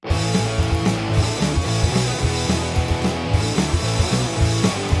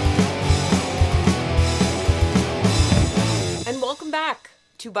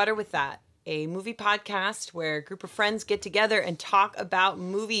to Butter With That, a movie podcast where a group of friends get together and talk about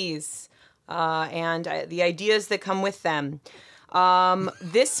movies and the ideas that come with them.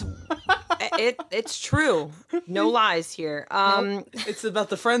 It's true. No lies here. It's about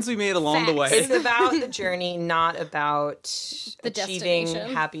the friends we made along the way. It's about the journey, not about the achieving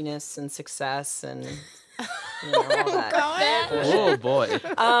destination. Happiness and success and all that. Oh, boy.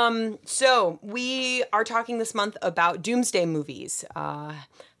 So we are talking this month about doomsday movies.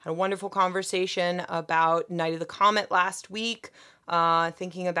 Had a wonderful conversation about Night of the Comet last week,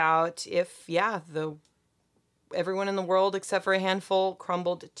 thinking about if, everyone in the world except for a handful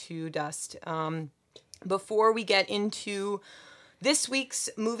crumbled to dust. Before we get into this week's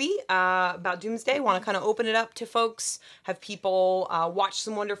movie about Doomsday, I want to kind of open it up to folks, have people watch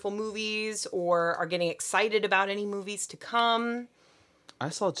some wonderful movies or are getting excited about any movies to come. I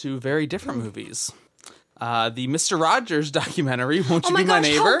saw two very different movies. The Mr. Rogers documentary, Won't You Be My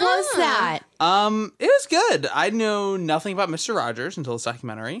Neighbor? How was that? It was good. I know nothing about Mr. Rogers until this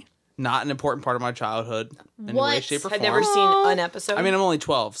documentary. Not an important part of my childhood in any way, shape, or form. Had never seen an episode. I mean, I'm only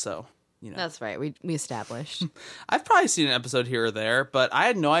 12, so, That's right. We established. I've probably seen an episode here or there, but I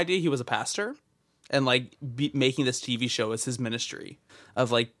had no idea he was a pastor. And, making this TV show was his ministry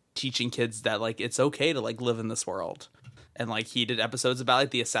of, teaching kids that, it's okay to, live in this world. And, he did episodes about,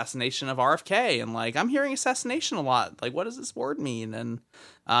 the assassination of RFK. And, I'm hearing assassination a lot. What does this word mean? And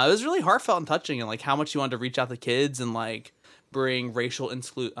it was really heartfelt and touching. And, how much he wanted to reach out to kids and, bring racial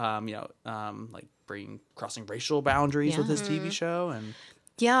bring crossing racial boundaries with his TV show. And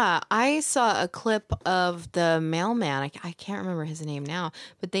Yeah, I saw a clip of the mailman. I can't remember his name now,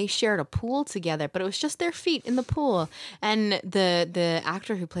 but they shared a pool together, but it was just their feet in the pool. And the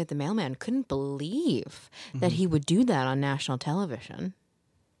actor who played the mailman couldn't believe that he would do that on national television,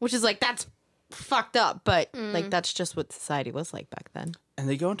 which is that's fucked up, but that's just what society was like back then. And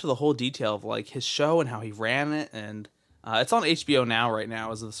they go into the whole detail of his show and how he ran it, and it's on HBO now right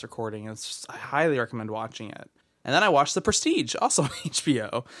now as of this recording. I highly recommend watching it. And then I watched The Prestige, also on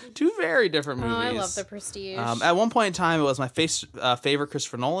HBO. Two very different movies. Oh, I love The Prestige. At one point in time, it was my favorite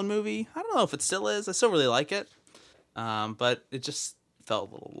Christopher Nolan movie. I don't know if it still is. I still really like it. But it just felt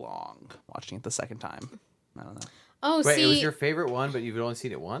a little long watching it the second time. I don't know. Oh, Wait, see, it was your favorite one, but you've only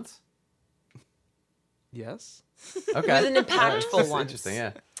seen it once? Yes? Okay. It was an impactful That's one. interesting,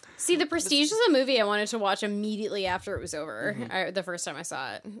 yeah. See, The Prestige is a movie I wanted to watch immediately after it was over. The first time I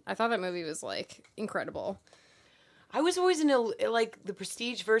saw it, I thought that movie was incredible. I was always in The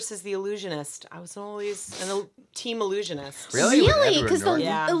Prestige versus The Illusionist. I was always in a team Illusionist. Really? With Really? Edward Because The Norton?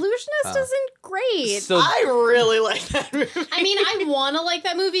 Yeah. Illusionist isn't great. So I really like that movie. I mean, I want to like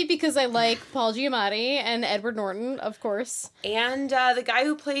that movie because I like Paul Giamatti and Edward Norton, of course. And the guy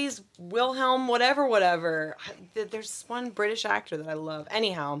who plays Wilhelm whatever. There's one British actor that I love.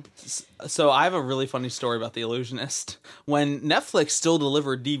 Anyhow. So I have a really funny story about The Illusionist. When Netflix still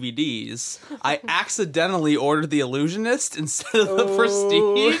delivered DVDs, I accidentally ordered The Illusionist instead of The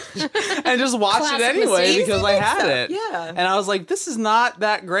Prestige and just watched Classic it anyway mistake. because I had it. Yeah. And I was like, this is not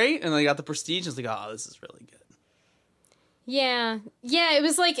that great. And then I got The Prestige and I was like, oh, this is really good. Yeah. Yeah, it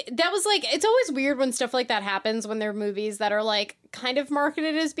was it's always weird when stuff like that happens when there are movies that are kind of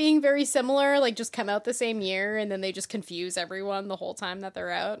marketed as being very similar, just come out the same year and then they just confuse everyone the whole time that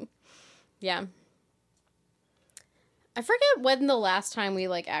they're out. Yeah. I forget when the last time we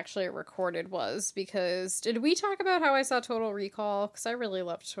actually recorded was, because did we talk about how I saw Total Recall? Because I really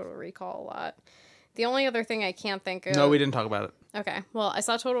loved Total Recall a lot. The only other thing I can't think of... No, we didn't talk about it. Okay, well, I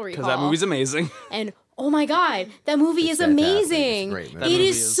saw Total Recall. Because that movie's amazing. And oh my god, that movie is fantastic. amazing. It's a great movie. That It movie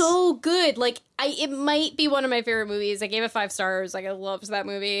is is- so good. It might be one of my favorite movies. I gave it 5 stars. I loved that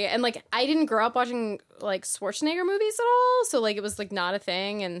movie. And I didn't grow up watching Schwarzenegger movies at all, so it was not a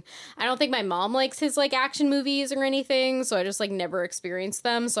thing. And I don't think my mom likes his action movies or anything, so I just never experienced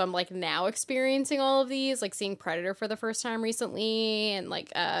them. So I'm now experiencing all of these, seeing Predator for the first time recently, and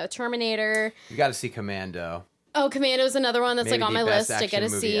Terminator. You got to see Commando. Oh, Commando's another one that's Maybe on the my best list. I action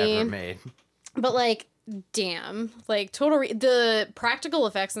gotta movie see. ever made. But damn, the practical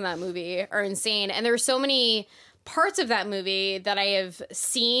effects in that movie are insane, and there are so many parts of that movie that I have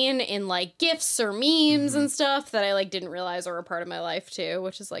seen in GIFs or memes and stuff that I didn't realize were a part of my life too,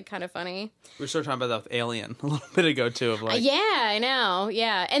 which is kind of funny. We were sort of talking about that with Alien a little bit ago too. Of Yeah, I know.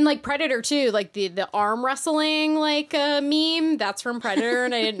 Yeah, and Predator too, the arm wrestling meme that's from Predator,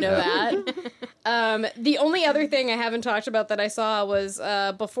 and I didn't know that. The only other thing I haven't talked about that I saw was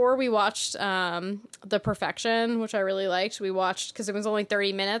before we watched The Perfection, which I really liked. We watched because it was only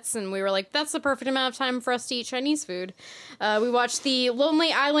 30 minutes, and we were like, that's the perfect amount of time for us to eat Chinese food. We watched The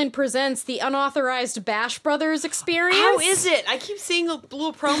Lonely Island Presents the Unauthorized Bash Brothers Experience. How is it? I keep seeing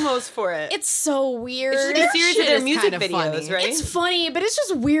little promos for it. It's so weird. It's just a series of shit their is music kinda videos, funny. right? It's funny, but it's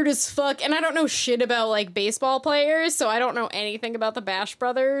just weird as fuck, and I don't know shit about, like, baseball players, so I don't know anything about the Bash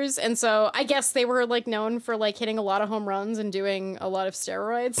Brothers, and so I guess they were, like, known for, like, hitting a lot of home runs and doing a lot of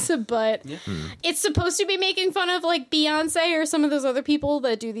steroids, but it's supposed to be making fun of, like, Beyonce or some of those other people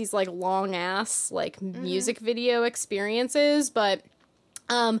that do these, like, long-ass, like, music video experiences, but...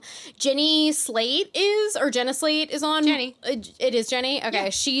 Jenny Slate Jenna Slate is on. Jenny. It is Jenny. Okay, Yeah.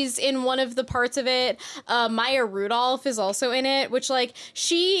 she's in one of the parts of it. Maya Rudolph is also in it, which like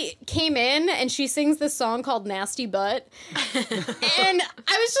she came in and she sings this song called "Nasty Butt," and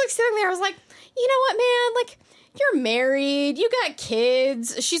I was just like sitting there. I was like, you know what, man, like. You're married. You got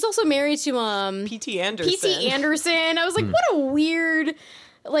kids. She's also married to P.T. Anderson. P.T. Anderson. I was like, what a weird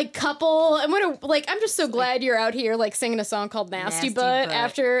like couple, and what a like. I'm just so glad you're out here like singing a song called "Nasty, Nasty Butt" Butt.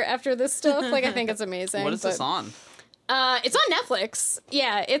 after this stuff. Like, I think it's amazing. What is this on? It's on Netflix.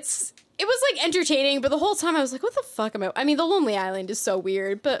 Yeah, it was like entertaining, but the whole time I was like, what the fuck am I mean, The Lonely Island is so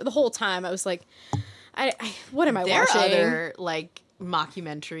weird, but the whole time I was like, I what am I There are watching? other like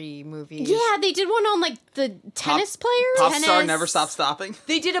mockumentary movies. Yeah, they did one on like the tennis players. Pop star Tennis. Never Stop Stopping.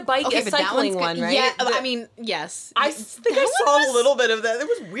 They did a bike, Okay, a but that cycling one's one, good. right? Yeah, The- I mean, yes. I think I saw a little bit of that. It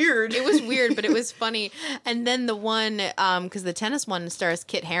was weird. It was weird, but it was funny. And then the one, because the tennis one stars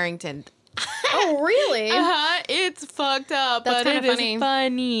Kit Harington. Oh, really? It's fucked up, That's but kinda it is funny.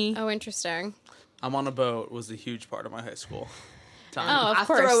 funny. Oh, interesting. I'm on a Boat was a huge part of my high school time. Oh, of I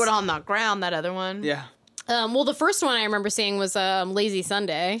course. throw it on the ground. That other one. Yeah. Well, the first one I remember seeing was Lazy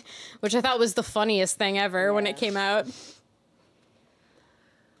Sunday, which I thought was the funniest thing ever when it came out.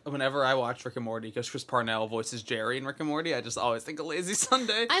 Whenever I watch Rick and Morty, because Chris Parnell voices Jerry in Rick and Morty, I just always think of Lazy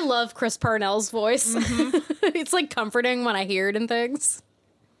Sunday. I love Chris Parnell's voice. It's like comforting when I hear it in things.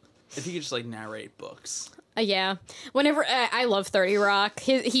 If he could just like narrate books. Yeah. Whenever I love 30 Rock,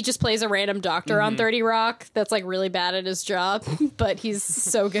 he just plays a random doctor on 30 Rock that's like really bad at his job, but he's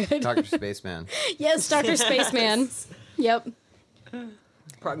so good. Dr. Spaceman. Yes, Dr. Spaceman. Yep.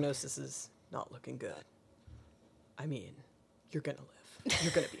 Prognosis is not looking good. I mean, you're gonna live.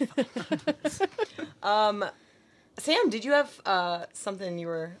 You're gonna be fine. Sam, did you have something you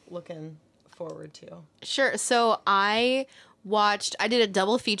were looking forward to? Sure. So I did a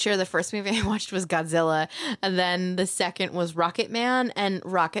double feature. The first movie I watched was Godzilla, and then the second was Rocket Man. And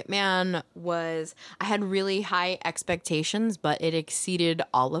Rocket Man I had really high expectations, but it exceeded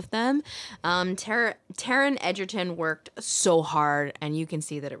all of them. Taron Egerton worked so hard, and you can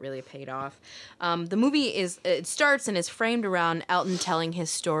see that it really paid off. The movie it starts and is framed around Elton telling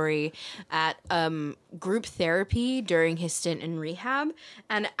his story at group therapy during his stint in rehab.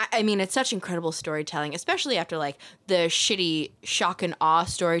 And I mean, it's such incredible storytelling, especially after like the shitty shock and awe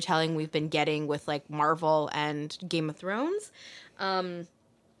storytelling we've been getting with like Marvel and Game of Thrones.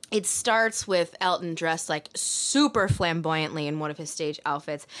 It starts with Elton dressed like super flamboyantly in one of his stage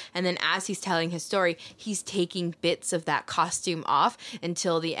outfits. And then as he's telling his story, he's taking bits of that costume off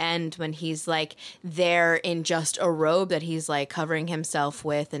until the end when he's like there in just a robe that he's like covering himself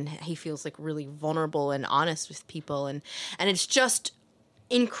with. And he feels like really vulnerable and honest with people. And it's just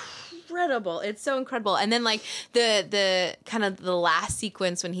incredible. It's so incredible. And then like the kind of the last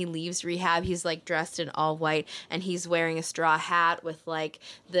sequence when he leaves rehab, he's like dressed in all white and he's wearing a straw hat with like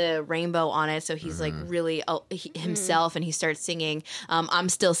the rainbow on it, so he's like really himself, and he starts singing I'm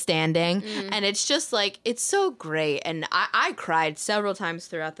Still Standing. And it's just like, it's so great. And I cried several times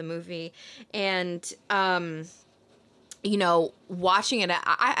throughout the movie. And you know, watching it,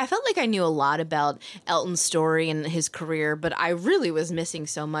 I felt like I knew a lot about Elton's story and his career, but I really was missing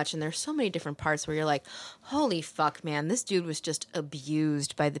so much. And there's so many different parts where you're like, holy fuck, man, this dude was just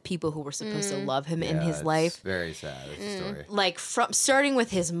abused by the people who were supposed to love him in his it's life. Very sad. It's a story. Like, from starting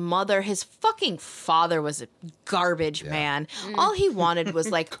with his mother, his fucking father was a garbage man. All he wanted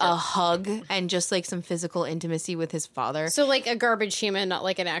was like a hug and just like some physical intimacy with his father. So like a garbage human, not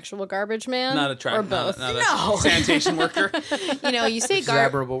like an actual garbage man? Not a track, Or both? not a sanitation worker. You know, you say It's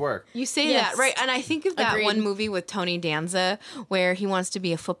admirable work. You say Yes. that, right? And I think of that Agreed. one movie with Tony Danza where he wants to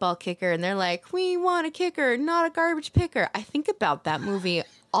be a football kicker and they're like, we want a kicker, not a garbage picker. I think about that movie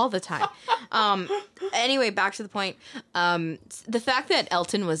all the time. Anyway, back to the point. The fact that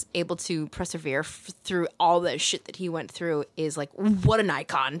Elton was able to persevere through all the shit that he went through is like, what an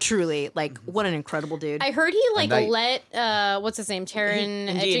icon, truly. Like, what an incredible dude. I heard he like night. let what's his name, Taron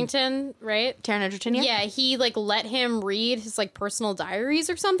Edgerton, right? Taron Egerton, yeah? Yeah, he like let him read his like personal diaries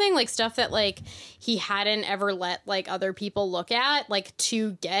or something, like stuff that like he hadn't ever let like other people look at, like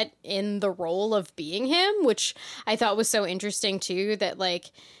to get in the role of being him, which I thought was so interesting too. That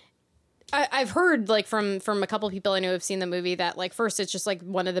like I've heard like from a couple of people I know who've seen the movie that like first it's just like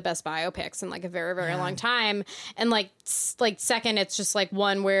one of the best biopics in like a very very long time, and like second it's just like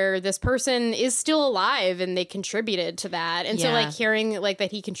one where this person is still alive and they contributed to that, and so Yeah. like hearing like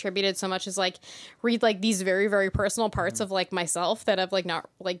that he contributed so much is like read like these very very personal parts of like myself that I've like not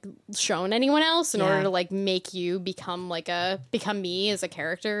like shown anyone else in Yeah. order to like make you become me as a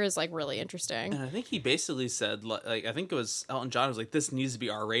character is like really interesting. And I think he basically said, like, I think it was Elton John was like, this needs to be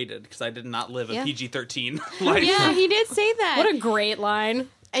R-rated because I did not live a Yeah. PG-13 life. Yeah, he did say that. What a great line.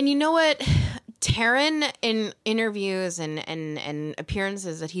 And you know what? Taron, in interviews and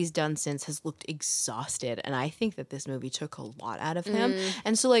appearances that he's done since, has looked exhausted. And I think that this movie took a lot out of him.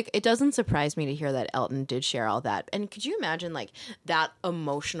 And so, like, it doesn't surprise me to hear that Elton did share all that. And could you imagine, like, that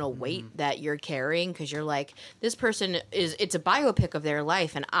emotional weight that you're carrying? Because you're like, this person it's a biopic of their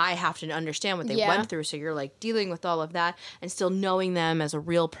life, and I have to understand what they Yeah. went through. So you're, like, dealing with all of that and still knowing them as a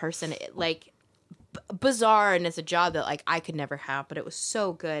real person. Bizarre, and it's a job that like I could never have, but it was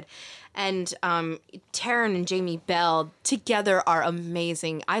so good. And Taron and Jamie Bell together are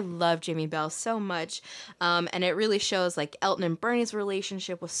amazing. I love Jamie Bell so much, and it really shows like Elton and Bernie's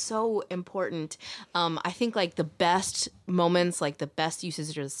relationship was so important. I think like the best moments, like the best uses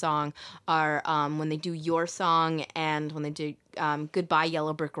of the song are when they do Your Song and when they do Goodbye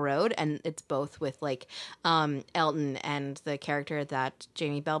Yellow Brick Road, and it's both with like Elton and the character that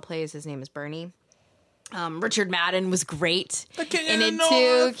Jamie Bell plays. His name is Bernie. Richard Madden was great in it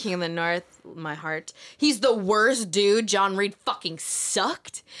too. King of the North, my heart. He's the worst dude. John Reed fucking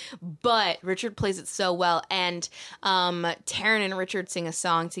sucked, but Richard plays it so well. And Taron and Richard sing a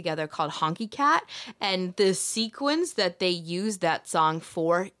song together called Honky Cat, and the sequence that they use that song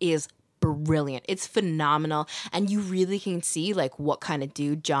for is brilliant. It's phenomenal, and you really can see like what kind of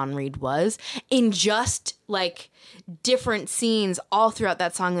dude John Reed was in just like different scenes all throughout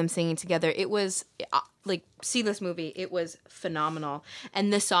that song them singing together. It was like, see this movie, it was phenomenal,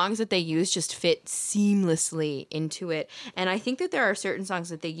 and the songs that they used just fit seamlessly into it. And I think that there are certain songs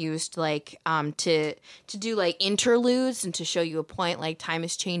that they used like to do like interludes and to show you a point, like Time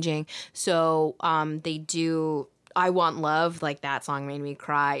Is Changing. So they do I Want Love, like that song made me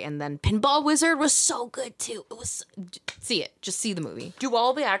cry. And then Pinball Wizard was so good too. It was, see it, just see the movie. Do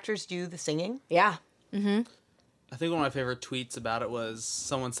all the actors do the singing? Yeah. I think one of my favorite tweets about it was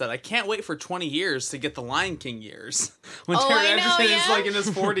someone said, I can't wait for 20 years to get the Lion King years. When Oh, Taron I know, Egerton is yeah. like in his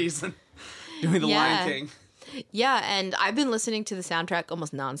 40s and doing the Yeah. Lion King. Yeah, and I've been listening to the soundtrack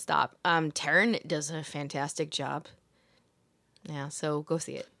almost nonstop. Taron does a fantastic job. Yeah, so go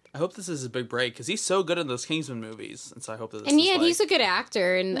see it. I hope this is a big break because he's so good in those Kingsman movies. And so I hope that this And is yeah, like, he's a good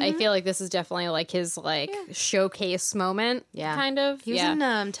actor, and I feel like this is definitely like his like showcase moment. Yeah. kind of. He was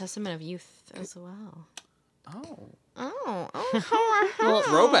yeah. in Testament of Youth as well. oh, Well,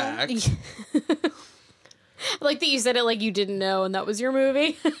 throwback. I like that you said it like you didn't know, and that was your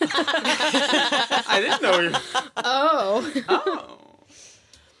movie. I didn't know. Oh,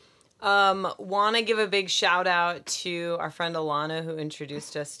 Oh. Want to give a big shout out to our friend Alana who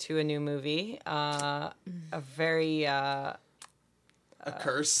introduced us to a new movie. A very A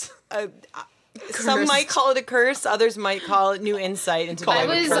curse. some might call it a curse, others might call it new insight into the I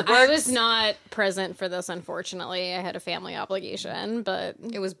way was the curse I works. was not present for this, unfortunately. I had a family obligation, but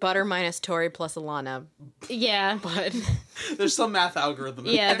It was Butter minus Tori plus Alana. yeah, but There's some math algorithm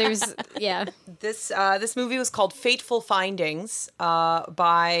in yeah, there. there's yeah. This movie was called Fateful Findings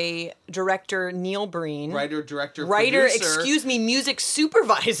by director Neil Breen. Writer, director, Writer, producer. music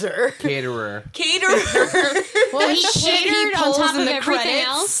supervisor, Caterer. caterer. Well, he catered on pulls top in of the everything credits.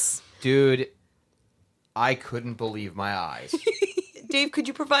 else. Dude, I couldn't believe my eyes. Dave, could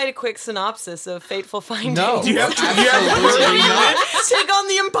you provide a quick synopsis of Fateful Findings? No. Absolutely not. Take on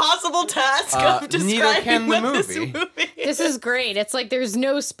the impossible task of describing neither can the what this movie. movie is. This is great. It's like there's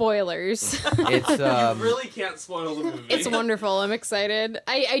no spoilers. It's Really can't spoil the movie. It's wonderful. I'm excited.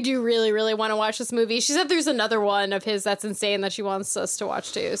 I do really, really want to watch this movie. She said there's another one of his that's insane that she wants us to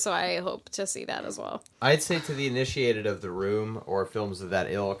watch too, so I hope to see that as well. I'd say to the initiated of The Room or films of that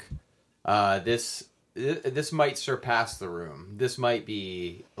ilk, this might surpass The Room. This might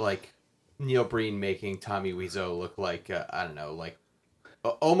be like Neil Breen making Tommy Wiseau look like I don't know, like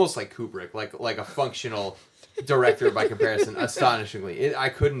almost like Kubrick, like a functional director by comparison. Astonishingly, I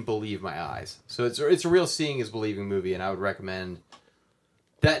couldn't believe my eyes. So it's a real seeing is believing movie, and I would recommend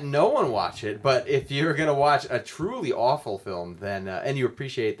that no one watch it. But if you're gonna watch a truly awful film, then and you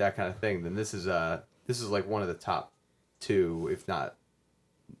appreciate that kind of thing, then this is like one of the top 2, if not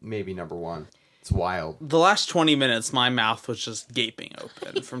maybe number 1. It's wild. The last 20 minutes, my mouth was just gaping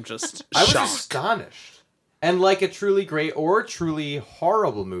open from just I was shock. astonished. And like a truly great or truly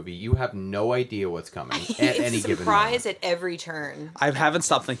horrible movie, you have no idea what's coming at any It's a given surprise moment. at every turn. I haven't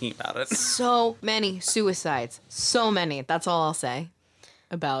stopped thinking about it. So many suicides. So many. That's all I'll say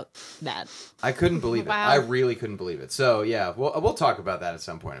about that. I couldn't believe it. Wow. I really couldn't believe it. So yeah, we'll talk about that at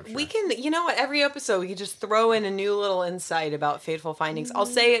some point, I'm sure. We can, you know what, every episode we could just throw in a new little insight about Fateful Findings. I'll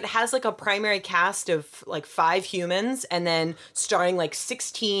say it has like a primary cast of like 5 humans and then starring like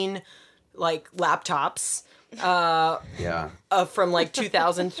 16 like laptops Yeah. from like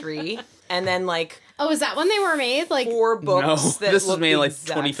 2003 and then like Oh, is that when they were made? Like, 4 books No, that this was look made the in like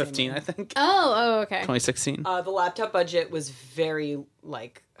exact 2015, same. I think. oh, okay. 2016. The laptop budget was very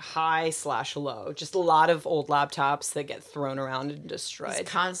like high/low. Just a lot of old laptops that get thrown around and He's destroyed.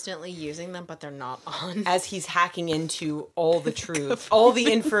 constantly using them, but they're not on. As he's hacking into all the truth, all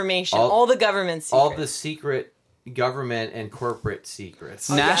the information, all the government secrets. All the secret government and corporate secrets.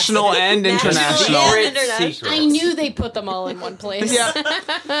 National yes. and National international. and Secret international. secrets. I knew they put them all in one place.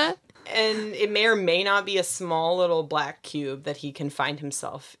 Yeah. And it may or may not be a small little black cube that he can find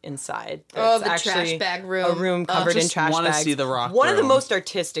himself inside. Oh, That's the trash actually bag room. A room covered in just trash wanna bags. see the rock One of the room. most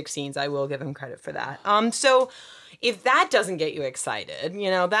artistic scenes. I will give him credit for that. So if that doesn't get you excited, you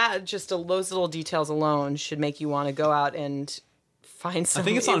know, that just those little details alone should make you want to go out and find some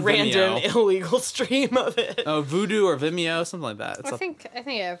think it's on random Vimeo. illegal stream of it. Oh, Voodoo or Vimeo, something like that. It's I think I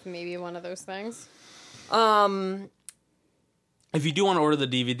have maybe one of those things. if you do want to order the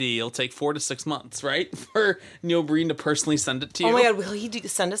DVD, it'll take 4 to 6 months, right? For Neil Breen to personally send it to you. Oh my god, will he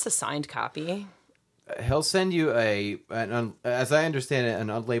send us a signed copy? He'll send you as I understand it, an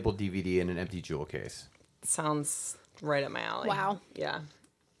unlabeled DVD in an empty jewel case. Sounds right up my alley. Wow. Yeah.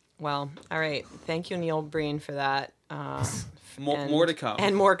 Well, all right. Thank you, Neil Breen, for that. More to come.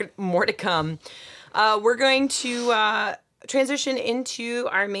 And more to come. We're going to transition into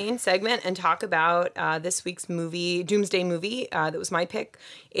our main segment and talk about this week's movie, Doomsday Movie. That was my pick.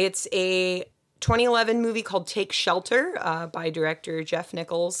 It's a 2011 movie called Take Shelter by director Jeff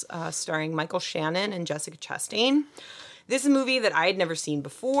Nichols, starring Michael Shannon and Jessica Chastain. This is a movie that I had never seen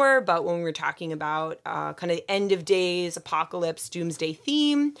before, but when we were talking about kind of end of days, apocalypse, doomsday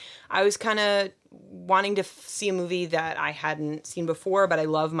theme, I was kind of wanting to see a movie that I hadn't seen before, but I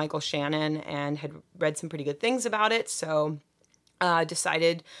love Michael Shannon and had read some pretty good things about it, so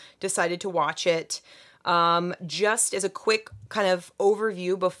decided to watch it. Just as a quick kind of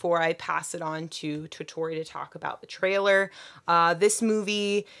overview before I pass it on to Tori to talk about the trailer. This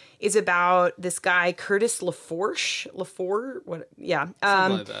movie is about this guy, Curtis LaForge, Something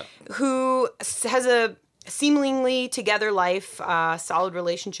like that. who has a seemingly together life, solid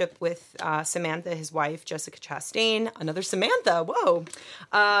relationship with Samantha, his wife, Jessica Chastain. Another Samantha, whoa.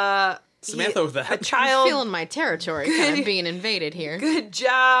 Samantha with that. A child. Feeling my territory kind of being invaded here. Good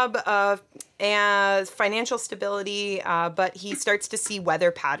job and financial stability, but he starts to see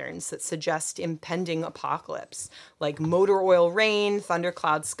weather patterns that suggest impending apocalypse, like motor oil rain,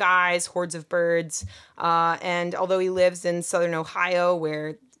 thundercloud skies, hordes of birds. And although he lives in southern Ohio,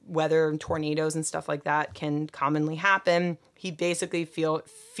 where weather and tornadoes and stuff like that can commonly happen, he basically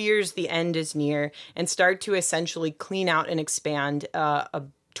fears the end is near and start to essentially clean out and expand a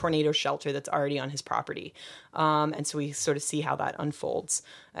tornado shelter that's already on his property. And so we sort of see how that unfolds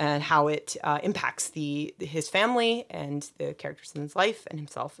and how it impacts his family and the characters in his life and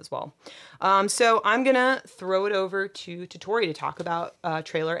himself as well. So I'm going to throw it over to Tori to talk about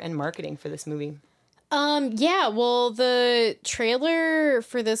trailer and marketing for this movie. Yeah, well, the trailer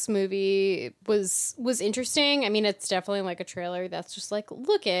for this movie was interesting. I mean, it's definitely like a trailer that's just like,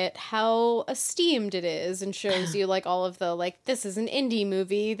 look at how esteemed it is, and shows you like all of the like, this is an indie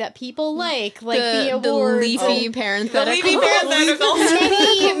movie that people like the awards. leafy parenthetical.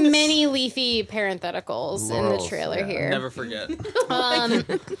 many leafy parentheticals in the Laurels, trailer yeah. here. Never forget. Or a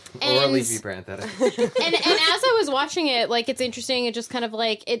And- leafy parenthetic. and as I was watching it, like, it's interesting. It just kind of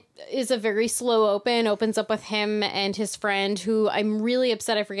like, it is a very slow opens up with him and his friend, who I'm really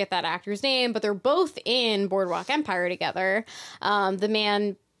upset I forget that actor's name, but they're both in Boardwalk Empire together. The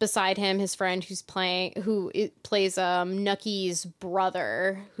man beside him, his friend who plays Nucky's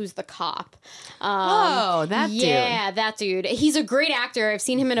brother, who's the cop. That dude. Yeah, that dude. He's a great actor. I've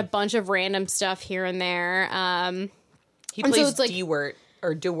seen him in a bunch of random stuff here and there. He And so plays it's like- D-Wort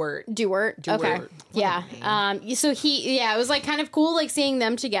or Dewart. Dewart. Okay. Dewart. Yeah. So it was like kind of cool, like seeing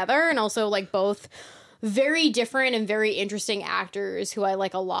them together, and also like both very different and very interesting actors who I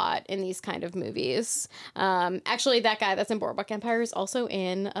like a lot in these kind of movies. Actually, that guy that's in Boardwalk Empire is also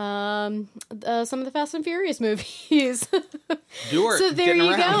in some of the Fast and Furious movies. Dewart. So there getting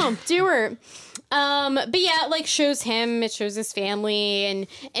you around. go, Dewart. But yeah, it like shows him, it shows his family, and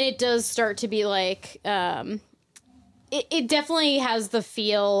it does start to be like, it definitely has the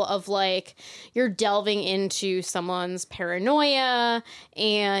feel of like you're delving into someone's paranoia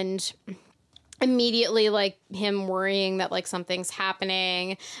and immediately like him worrying that like something's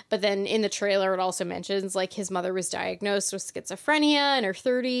happening. But then in the trailer it also mentions like his mother was diagnosed with schizophrenia in her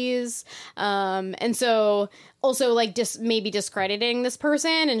 30s, and so also like maybe discrediting this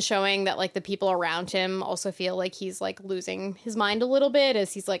person and showing that like the people around him also feel like he's like losing his mind a little bit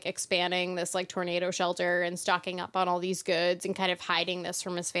as he's like expanding this like tornado shelter and stocking up on all these goods and kind of hiding this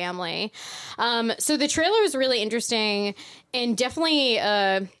from his family. So the trailer is really interesting and definitely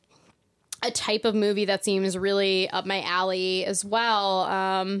a type of movie that seems really up my alley as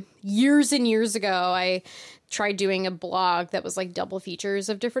well. Years and years ago, I tried doing a blog that was like double features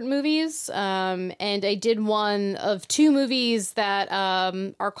of different movies. And I did one of two movies that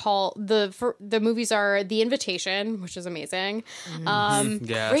are called, the movies are The Invitation, which is amazing.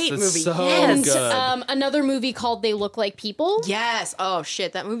 Yes, Great it's movie. so And good. another movie called They Look Like People. Yes. Oh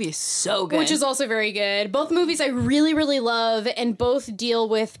shit, that movie is so good. Which is also very good. Both movies I really, really love, and both deal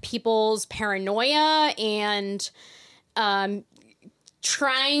with people's paranoia and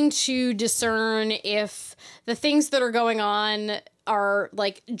trying to discern if the things that are going on are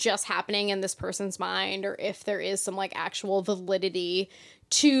like just happening in this person's mind or if there is some like actual validity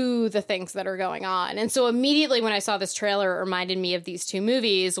to the things that are going on. And so immediately when I saw this trailer, it reminded me of these two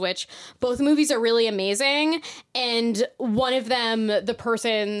movies, which both movies are really amazing. And one of them, the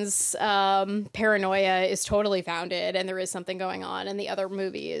person's paranoia is totally founded and there is something going on. And the other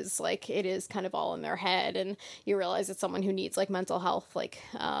movie is like, it is kind of all in their head. And you realize it's someone who needs like mental health, like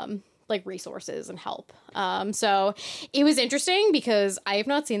resources and help. So it was interesting because I have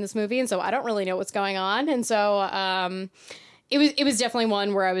not seen this movie. And so I don't really know what's going on. And so, it was definitely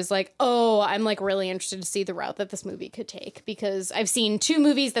one where I was like, oh, I'm like really interested to see the route that this movie could take because I've seen two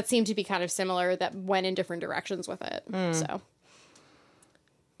movies that seem to be kind of similar that went in different directions with it. So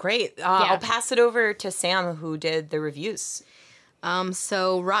Great. I'll pass it over to Sam, who did the reviews.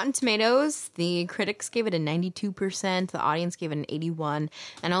 So Rotten Tomatoes, the critics gave it a 92%, the audience gave it an 81%,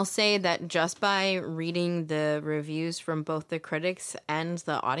 and I'll say that just by reading the reviews from both the critics and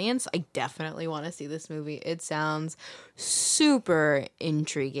the audience, I definitely want to see this movie. It sounds super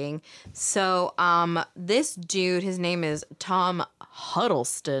intriguing. So, this dude, his name is Tom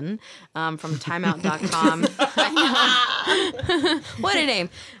Huddleston, from timeout.com. What a name.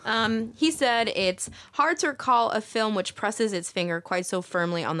 He said it's hard to recall a film which presses its finger quite so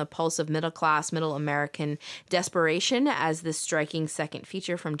firmly on the pulse of middle-class, middle American desperation as this striking second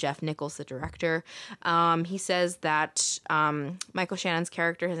feature from Jeff Nichols, the director. He says that Michael Shannon's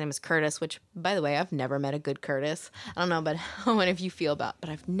character, his name is Curtis, which, by the way, I've never met a good Curtis. I don't know about how many of you feel about, but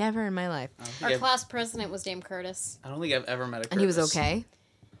I've never in my life. our class president was named Curtis. I don't think I've ever met a Curtis. And he was okay?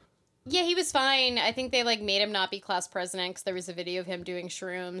 Yeah, he was fine. I think they like made him not be class president because there was a video of him doing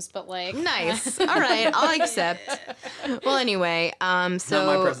shrooms, but like Nice. All right, I'll accept. Well, anyway, so... Not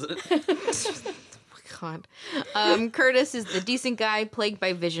my president. God. Curtis is the decent guy plagued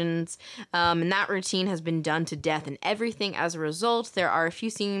by visions, and that routine has been done to death in everything. As a result, there are a few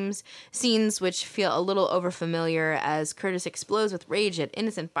scenes which feel a little overfamiliar as Curtis explodes with rage at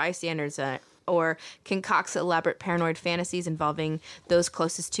innocent bystanders or concocts elaborate paranoid fantasies involving those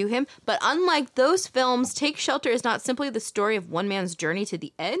closest to him. But unlike those films, Take Shelter is not simply the story of one man's journey to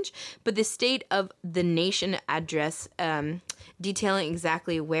the edge, but the state of the nation address, detailing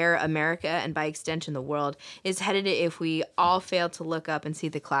exactly where America, and by extension the world, is headed if we all fail to look up and see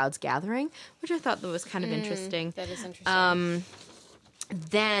the clouds gathering, which I thought that was kind of interesting. that is interesting.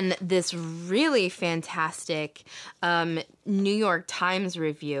 Then this really fantastic New York Times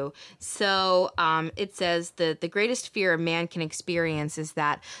review. So it says the greatest fear a man can experience is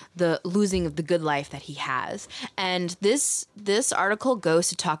that the losing of the good life that he has. And this article goes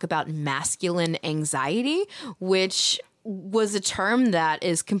to talk about masculine anxiety, which was a term that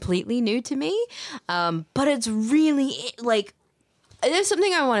is completely new to me. But it's really like, there's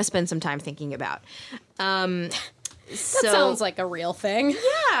something I want to spend some time thinking about. sounds like a real thing.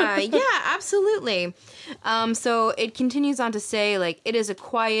 Yeah, absolutely. So it continues on to say, like, it is a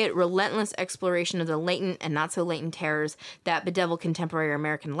quiet, relentless exploration of the latent and not so latent terrors that bedevil contemporary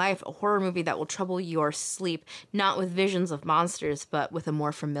American life, a horror movie that will trouble your sleep, not with visions of monsters, but with a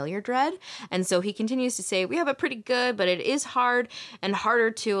more familiar dread. And so he continues to say, we have it pretty good, but it is hard and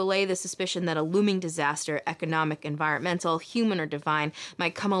harder to allay the suspicion that a looming disaster, economic, environmental, human, or divine,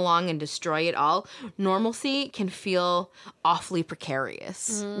 might come along and destroy it all. Normalcy can feel awfully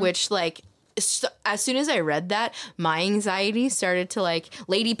precarious, which, like, as soon as I read that, my anxiety started to, like,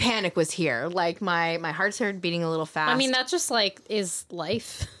 Lady Panic was here. Like, my heart started beating a little fast. I mean, that just, like, is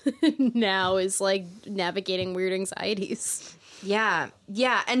life now, is, like, navigating weird anxieties. Yeah.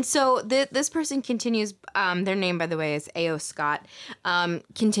 And so this person continues, their name, by the way, is A.O. Scott,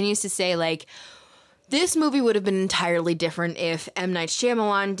 continues to say, like, this movie would have been entirely different if M. Night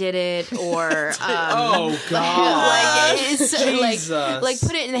Shyamalan did it, or Oh God! like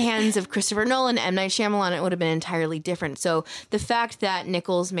put it in the hands of Christopher Nolan, M. Night Shyamalan, it would have been entirely different. So the fact that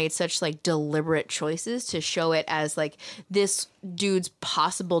Nichols made such, like, deliberate choices to show it as, like, this dude's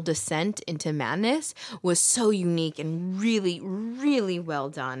possible descent into madness was so unique and really, really well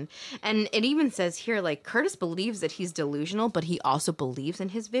done. And it even says here, like, Curtis believes that he's delusional, but he also believes in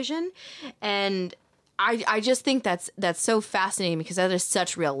his vision, and I just think that's so fascinating, because that is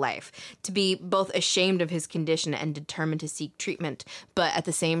such real life, to be both ashamed of his condition and determined to seek treatment, but at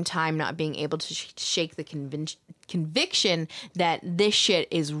the same time not being able to shake the conviction that this shit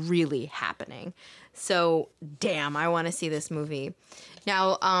is really happening. So, damn, I want to see this movie.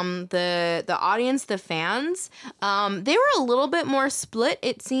 Now, the audience, the fans, they were a little bit more split,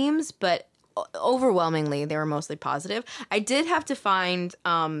 it seems, but overwhelmingly they were mostly positive. I did have to find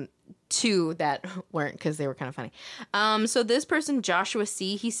two that weren't, because they were kind of funny. So this person, Joshua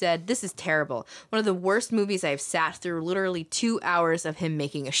C., he said, "This is terrible. One of the worst movies I've sat through. Literally 2 hours of him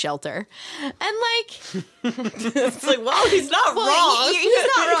making a shelter." And, like, It's like, well, he's not wrong. He's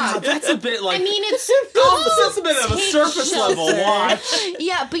not wrong. God, that's a bit like. I mean, it's that's a bit of a surface level watch.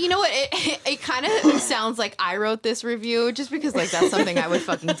 Yeah, but you know what? It kind of sounds like I wrote this review, just because, like, that's something I would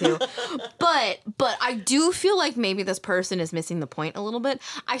fucking do. But I do feel like maybe this person is missing the point a little bit.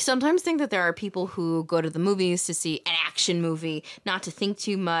 I sometimes think that there are people who go to the movies to see an action movie, not to think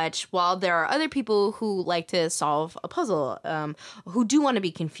too much, while there are other people who like to solve a puzzle, who do want to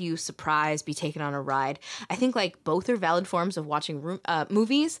be confused, surprised, be taken on a ride. I think, like, both are valid forms of watching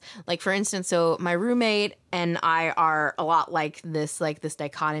movies. Like, for instance, so my roommate and I are a lot like this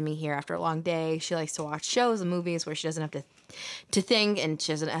dichotomy here. After a long day, she likes to watch shows and movies where she doesn't have to think, and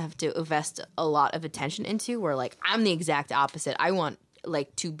she doesn't have to invest a lot of attention into, where, like, I'm the exact opposite. I want,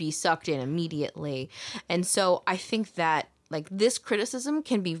 like, to be sucked in immediately. And so I think that, like, this criticism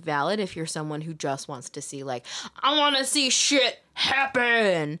can be valid if you're someone who just wants to see, like, I want to see shit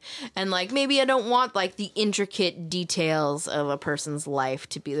happen. And, like, maybe I don't want, like, the intricate details of a person's life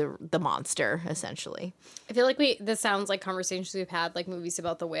to be the monster, essentially. I feel like this sounds like conversations we've had, like movies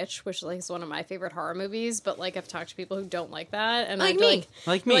about The Witch, which, like, is one of my favorite horror movies, but, like, I've talked to people who don't like that, and Like I me.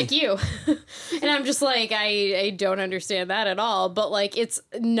 Like me. like you, and I'm just like, I don't understand that at all. But, like, it's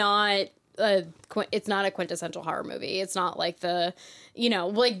not a quintessential horror movie. It's not like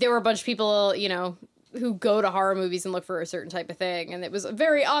like, there were a bunch of people, who go to horror movies and look for a certain type of thing, and it was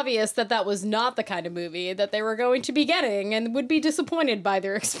very obvious that that was not the kind of movie that they were going to be getting, and would be disappointed by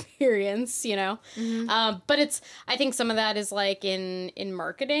their experience, Mm-hmm. But I think some of that is, like, in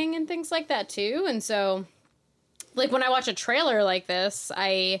marketing and things like that too. And so, like, when I watch a trailer like this,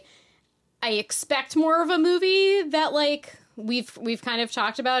 I expect more of a movie that, like, we've kind of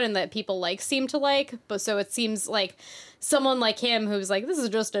talked about and that people, like, seem to like. But so it seems like someone like him who's like, this is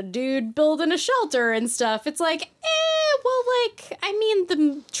just a dude building a shelter and stuff. It's like, well, like, I mean,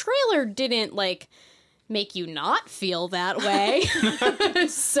 the trailer didn't, like, make you not feel that way.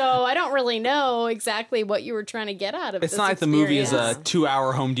 So I don't really know exactly what you were trying to get out of It's this not like the movie is a experience.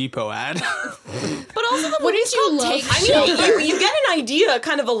 2-hour Home Depot ad. But also the Wouldn't movie's you called love Take Shelter? you get an idea,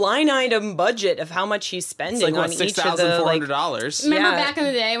 kind of a line item budget of how much he's spending It's like, on what, each of the, like, $6,400? Remember Yeah. back in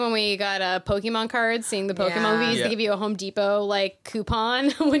the day when we got Pokemon cards, seeing the Pokemon Yeah. movies, Yeah. they give you a Home Depot, like,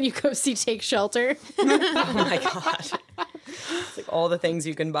 coupon when you go see Take Shelter. oh my god. It's like all the things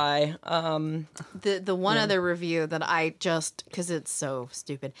you can buy. The one other review that I just, because it's so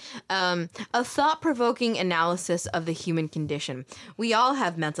stupid, a thought-provoking analysis of the human condition. We all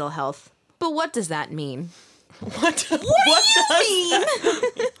have mental health, but what does that mean? What does that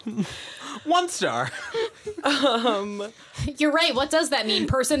mean? 1 star. You're right. What does that mean?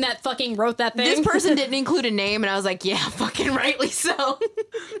 Person that fucking wrote that thing? This person didn't include a name, and I was like, yeah, fucking rightly so.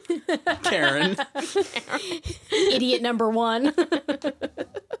 Karen. Idiot number 1.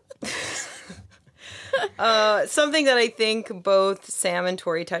 Something that I think both Sam and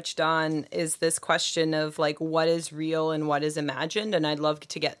Tori touched on is this question of like what is real and what is imagined, and I'd love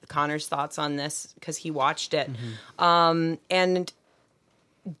to get Connor's thoughts on this because he watched it. And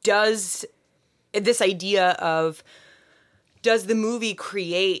does this idea of does the movie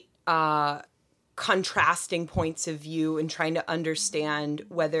create contrasting points of view and trying to understand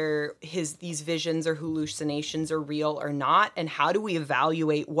whether these visions or hallucinations are real or not, and how do we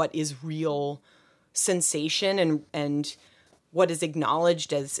evaluate what is real sensation and what is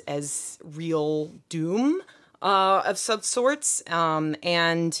acknowledged as real doom of some sorts,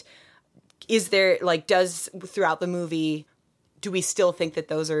 and is there like does throughout the movie do we still think that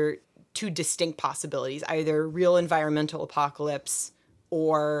those are two distinct possibilities, either real environmental apocalypse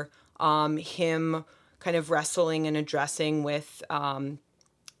or him kind of wrestling and addressing with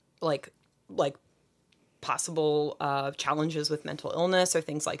like possible challenges with mental illness or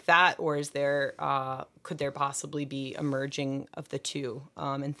things like that, or is there could there possibly be a merging of the two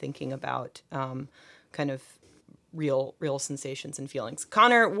and thinking about kind of real sensations and feelings?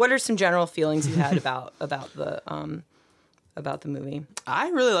 Connor, what are some general feelings you had about the movie? I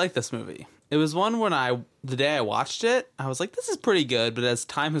really like this movie. It was one when the day I watched it, I was like, this is pretty good. But as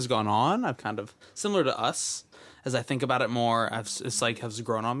time has gone on, I've kind of, similar to us, as I think about it more, it's like has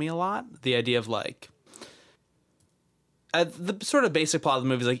grown on me a lot. The idea of like, the sort of basic plot of the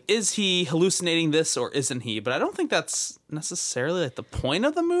movie is like, is he hallucinating this or isn't he? But I don't think that's necessarily like the point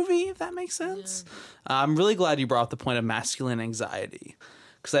of the movie, if that makes sense. Yeah. I'm really glad you brought up the point of masculine anxiety.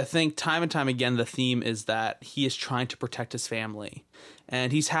 Because I think time and time again, the theme is that he is trying to protect his family.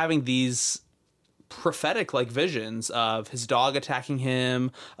 And he's having these prophetic like visions of his dog attacking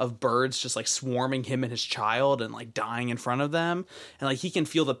him, of birds just like swarming him and his child and like dying in front of them. And like he can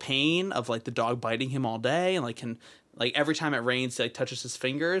feel the pain of like the dog biting him all day, and like can like every time it rains he like touches his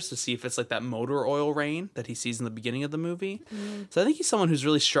fingers to see if it's like that motor oil rain that he sees in the beginning of the movie. So I think he's someone who's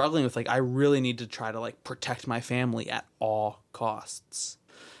really struggling with like, I really need to try to like protect my family at all costs.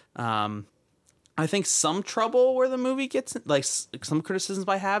 I think some trouble where the movie gets, like some criticisms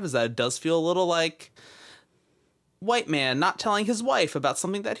I have, is that it does feel a little like white man not telling his wife about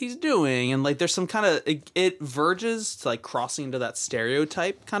something that he's doing, and like there's some kind of it verges to like crossing into that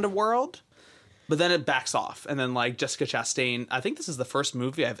stereotype kind of world, but then it backs off. And then like Jessica Chastain, I think this is the first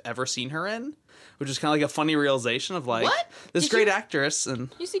movie I've ever seen her in, which is kind of like a funny realization of like, What? this great actress. And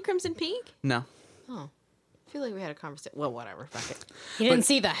You see Crimson Peak? no. Oh. I feel like we had a conversation. Well, whatever. Fuck it. You didn't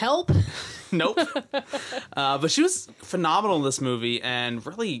see The Help? Nope. But she was phenomenal in this movie, and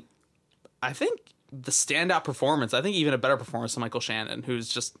really, I think the standout performance, I think even a better performance than Michael Shannon, who's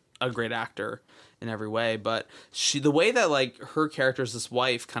just a great actor in every way. But the way that like her character as this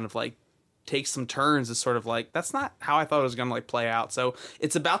wife kind of like takes some turns is sort of like, that's not how I thought it was going to like play out. So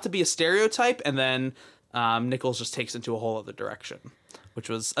it's about to be a stereotype, and then Nichols just takes it into a whole other direction, which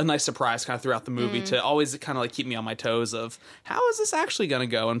was a nice surprise kind of throughout the movie to always kind of like keep me on my toes of how is this actually going to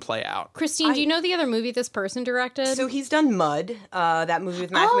go and play out. Christine, do you know the other movie this person directed? So he's done Mud, that movie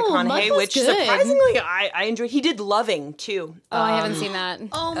with Matthew Mud McConaughey, was which good. surprisingly I enjoyed. He did Loving too. I haven't seen that.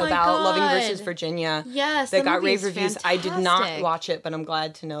 Oh my about god. Loving versus Virginia. Yes, that the got movie rave is reviews. I did not fantastic. watch it, but I'm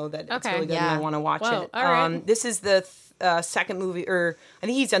glad to know that it's Okay. really good Yeah. and I want to watch Well, it. all right. This is the second movie, or I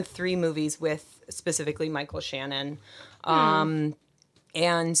think he's done 3 movies with specifically Michael Shannon.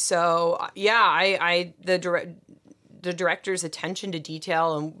 And so, yeah, the director's attention to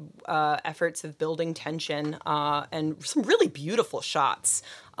detail and efforts of building tension and some really beautiful shots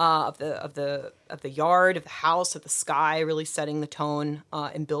of the yard, of the house, of the sky, really setting the tone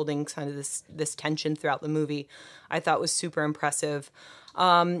and building kind of this tension throughout the movie, I thought was super impressive.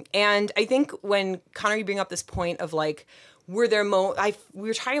 And I think when Connor, you bring up this point of like, were there we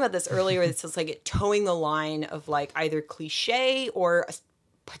were talking about this earlier. It's just like it towing the line of like either cliche or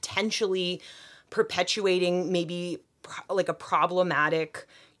potentially perpetuating maybe like a problematic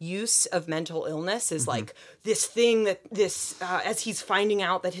use of mental illness is like this thing that as he's finding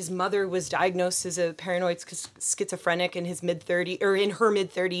out that his mother was diagnosed as a paranoid schizophrenic in his mid-30s or in her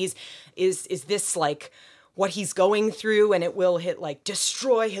mid-30s is this like what he's going through, and it will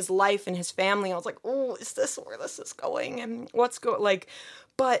destroy his life and his family. I was like, oh, is this where this is going? And what's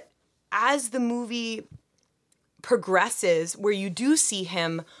but as the movie progresses, where you do see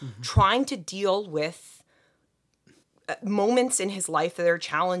him trying to deal with moments in his life that are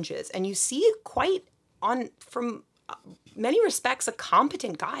challenges, and you see it quite from many respects a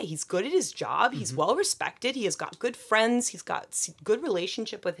competent guy. He's good at his job. He's well respected. He has got good friends. He's got good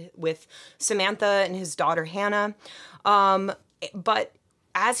relationship with Samantha and his daughter Hannah. But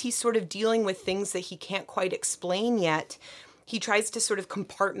as he's sort of dealing with things that he can't quite explain yet, he tries to sort of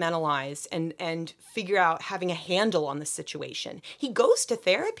compartmentalize and figure out having a handle on the situation. He goes to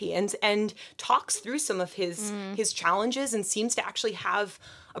therapy and talks through some of his challenges and seems to actually have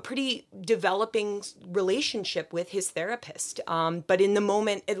a pretty developing relationship with his therapist. But in the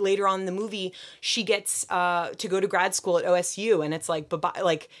moment, later on in the movie, she gets to go to grad school at OSU, and it's like, bye-bye,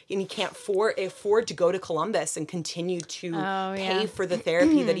 like, and he can't afford to go to Columbus and continue to pay for the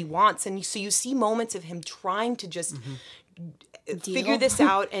therapy that he wants. And so you see moments of him trying to just figure this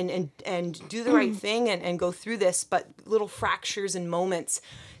out and do the right thing and go through this, but little fractures and moments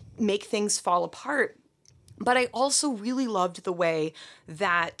make things fall apart. But I also really loved the way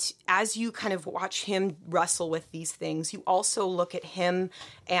that as you kind of watch him wrestle with these things, you also look at him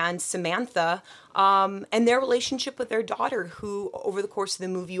and Samantha and their relationship with their daughter, who over the course of the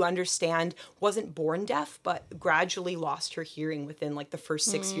movie, you understand, wasn't born deaf, but gradually lost her hearing within like the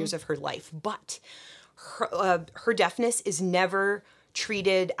first 6 years of her life. But her deafness is never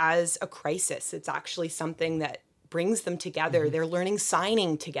treated as a crisis. It's actually something that brings them together. They're learning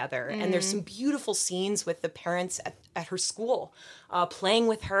signing together. And there's some beautiful scenes with the parents at her school playing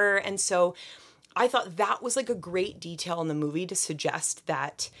with her. And so I thought that was like a great detail in the movie to suggest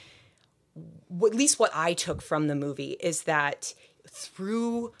that, at least what I took from the movie, is that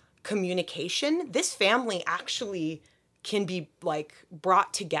through communication, this family actually can be like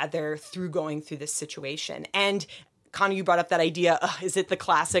brought together through going through this situation. And Connor, you brought up that idea, is it the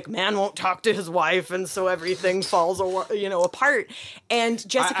classic man won't talk to his wife and so everything falls apart? And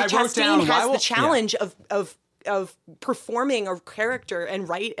Jessica Chastain has the challenge of performing a character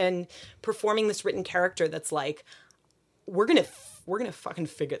and performing this written character that's like, we're gonna fucking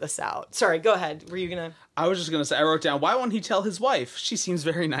figure this out. Sorry, go ahead. Were you gonna? I was just gonna say, I wrote down, why won't he tell his wife? She seems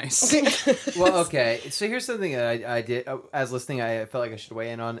very nice. Well, okay. So here's something that I did as listening. I felt like I should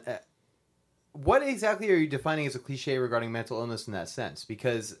weigh in on. What exactly are you defining as a cliche regarding mental illness in that sense?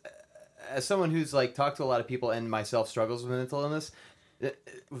 Because as someone who's like talked to a lot of people and myself struggles with mental illness,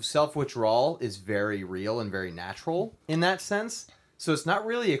 self-withdrawal is very real and very natural in that sense. So it's not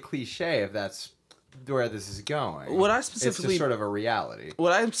really a cliche if that's where this is going. It's just sort of a reality.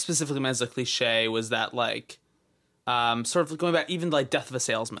 What I specifically meant as a cliche was that, like, sort of going back, even like Death of a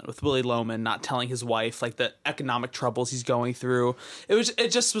Salesman with Willy Loman not telling his wife like the economic troubles he's going through. It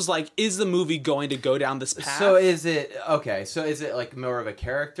just was like, is the movie going to go down this path? So is it like more of a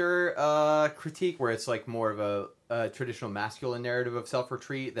character critique where it's like more of a traditional masculine narrative of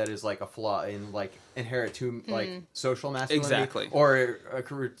self-retreat that is like a flaw in like inherent to like social masculinity? Exactly. Or a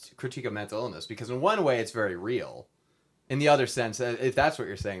critique of mental illness? Because in one way it's very real. In the other sense, if that's what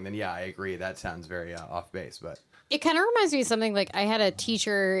you're saying, then yeah, I agree. That sounds very off base, but... It kind of reminds me of something like I had a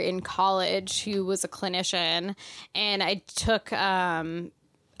teacher in college who was a clinician, and I took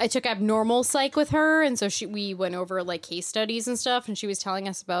abnormal psych with her, and so we went over like case studies and stuff, and she was telling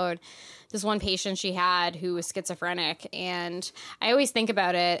us about this one patient she had who was schizophrenic, and I always think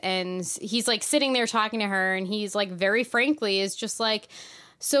about it, and he's like sitting there talking to her, and he's like very frankly is just like,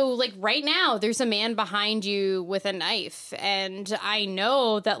 so, like, right now, there's a man behind you with a knife, and I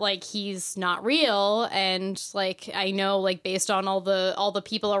know that, like, he's not real, and, like, I know, like, based on all the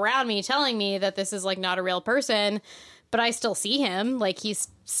people around me telling me that this is, like, not a real person, but I still see him, like, he's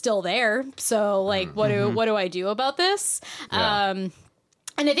still there, so, like, what do I do about this? Yeah. And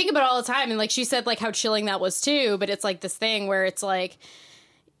I think about it all the time, and, like, she said, like, how chilling that was, too, but it's, like, this thing where it's, like...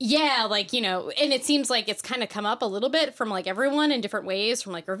 Yeah, like, you know, and it seems like it's kind of come up a little bit from, like, everyone in different ways,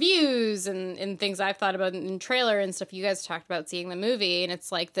 from, like, reviews and things I've thought about in trailer and stuff you guys talked about seeing the movie, and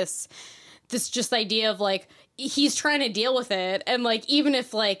it's, like, this just idea of, like, he's trying to deal with it, and, like, even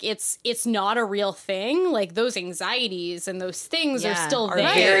if, like, it's not a real thing, like, those anxieties and those things are still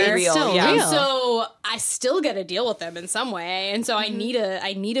there. Very real. Still yeah. real. So I still got to deal with them in some way, and so I need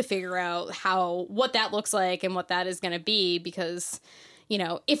to figure out what that looks like and what that is going to be, because... You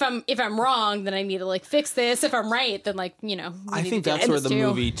know, if I'm wrong, then I need to like fix this. If I'm right, then like, you know, I think that's where the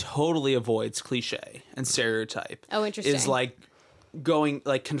movie totally avoids cliche and stereotype. Oh, interesting. Is like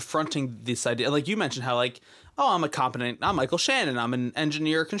confronting this idea. Like you mentioned how like, I'm Michael Shannon. I'm an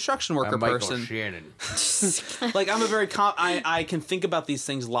engineer, construction worker person. Shannon. Like I'm a very I can think about these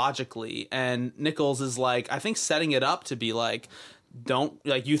things logically. And Nichols is like, I think setting it up to be like, don't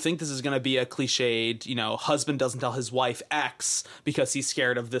like you think this is going to be a cliched, you know, husband doesn't tell his wife X because he's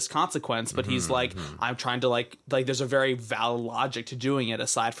scared of this consequence, but he's like, I'm trying to like there's a very valid logic to doing it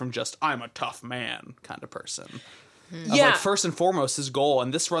aside from just I'm a tough man kind of person. Of, like, first and foremost, his goal,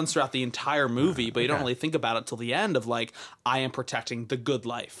 and this runs throughout the entire movie, but you don't really think about it till the end of, like, I am protecting the good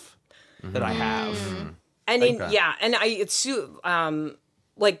life that I have. And it's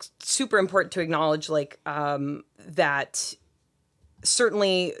like super important to acknowledge like that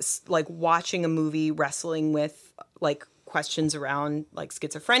certainly like watching a movie wrestling with like questions around like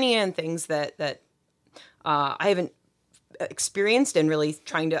schizophrenia and things that I haven't experienced, and really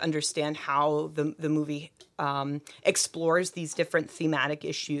trying to understand how the movie explores these different thematic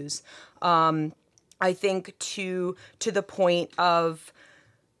issues. I think to the point of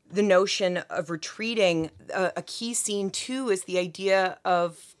the notion of retreating, a key scene too is the idea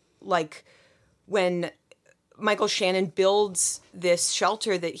of like when Michael Shannon builds this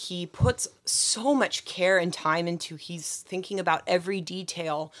shelter that he puts so much care and time into. He's thinking about every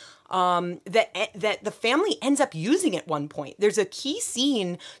detail. That the family ends up using at one point. There's a key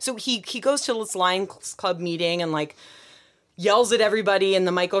scene. So he goes to this Lions Club meeting and like yells at everybody in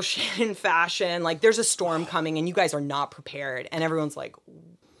the Michael Shannon fashion. Like there's a storm coming and you guys are not prepared. And everyone's like,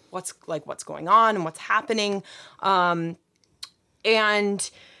 what's going on and what's happening? And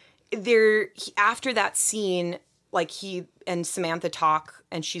after that scene, like he and Samantha talk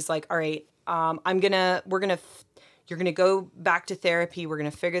and she's like, all right, you're going to go back to therapy. We're going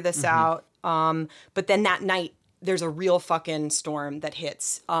to figure this out. But then that night, there's a real fucking storm that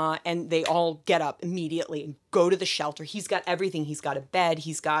hits. And they all get up immediately and go to the shelter. He's got everything. He's got a bed.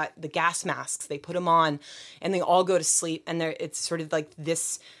 He's got the gas masks. They put him on and they all go to sleep. And it's sort of like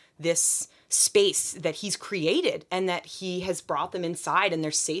this space that he's created and that he has brought them inside, and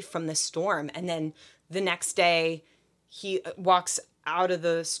they're safe from this storm. And then the next day he walks out of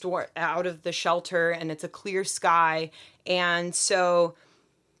the shelter and it's a clear sky. And so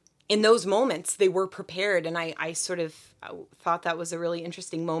in those moments they were prepared. And I sort of thought that was a really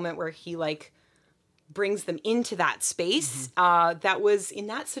interesting moment where he like brings them into that space that was in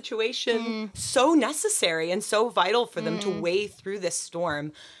that situation so necessary and so vital for them to weigh through this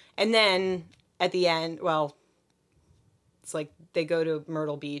storm. And then at the end, well, it's like they go to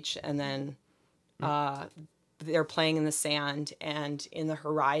Myrtle Beach and then they're playing in the sand, and in the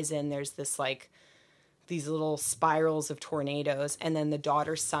horizon there's this like these little spirals of tornadoes, and then the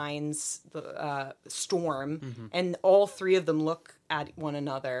daughter signs the storm, and all three of them look at one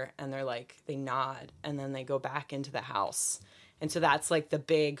another and they're like, they nod, and then they go back into the house. And so that's like the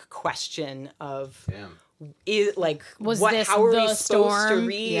big question of how are we supposed to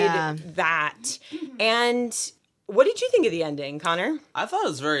read that? And what did you think of the ending, Connor? I thought it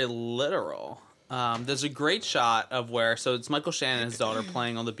was very literal. There's a great shot of where, so it's Michael Shannon and his daughter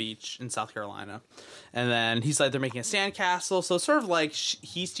playing on the beach in South Carolina. And then he's like, they're making a sandcastle. So it's sort of like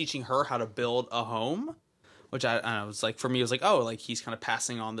he's teaching her how to build a home, which I don't know, it was like, for me, it was like, oh, like he's kind of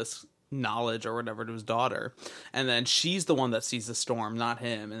passing on this knowledge or whatever to his daughter. And then she's the one that sees the storm, not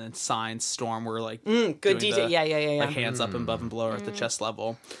him, and then signs storm. We're like, good detail. Yeah. Like hands up and above and below her at the chest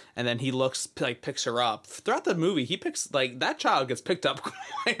level. And then he picks her up. Throughout the movie, he picks, like, that child gets picked up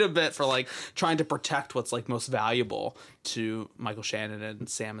quite a bit for like trying to protect what's like most valuable to Michael Shannon and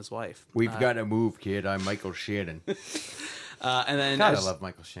Sam, his wife. We've got to move, kid. I'm Michael Shannon. And then God, I love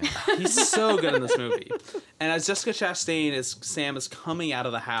Michael Shannon. He's so good in this movie. And as Jessica Chastain, as Sam is coming out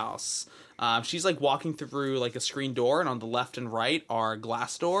of the house, she's like walking through like a screen door, and on the left and right are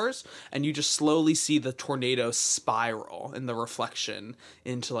glass doors, and you just slowly see the tornado spiral in the reflection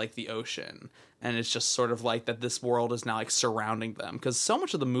into like the ocean. And it's just sort of like that this world is now like surrounding them, because so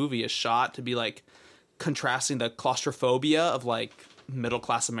much of the movie is shot to be like contrasting the claustrophobia of like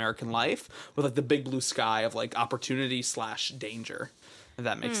middle-class American life with like the big blue sky of like opportunity / danger, if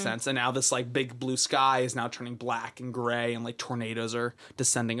that makes sense. And now this like big blue sky is now turning black and gray, and like tornadoes are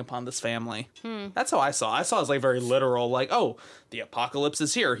descending upon this family. That's how I saw it. It as like very literal, like, oh, the apocalypse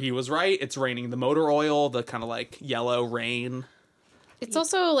is here. He was right. It's raining the motor oil, the kind of like yellow rain. It's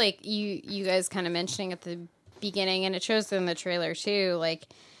also like you guys kind of mentioning at the beginning, and it shows in the trailer too, like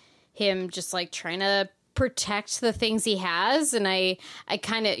him just like trying to protect the things he has. And I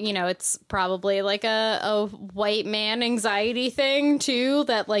kind of, it's probably like a white man anxiety thing too,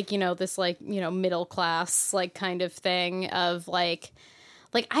 that like, this like, middle class like kind of thing of like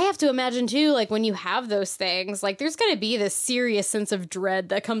I have to imagine too, like when you have those things, like there's going to be this serious sense of dread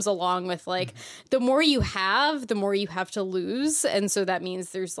that comes along with like the more you have, the more you have to lose. And so that means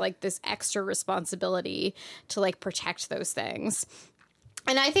there's like this extra responsibility to like protect those things.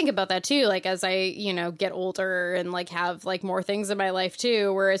 And I think about that too, like as I, get older and like have like more things in my life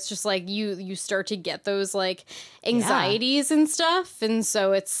too, where it's just like you start to get those like anxieties and stuff. And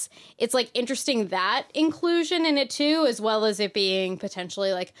so it's like interesting that inclusion in it too, as well as it being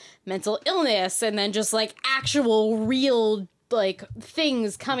potentially like mental illness and then just like actual real like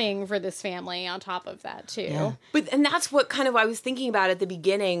things coming for this family on top of that too. Yeah. And that's what kind of I was thinking about at the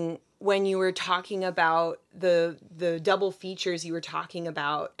beginning when you were talking about the double features you were talking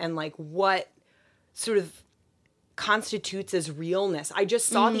about and like what sort of constitutes as realness. I just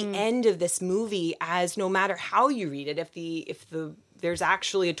saw the end of this movie as no matter how you read it, if there's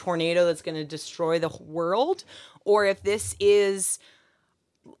actually a tornado that's going to destroy the world, or if this is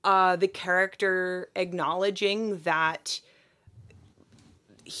the character acknowledging that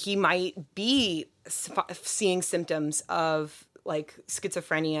he might be seeing symptoms of like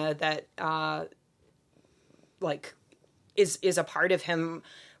schizophrenia that like is a part of him,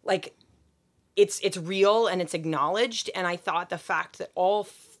 like it's real and it's acknowledged. And I thought the fact that all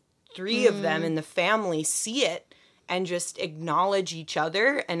three of them in the family see it and just acknowledge each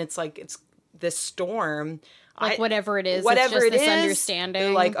other, and it's like it's this storm, like whatever it is, it's just this understanding.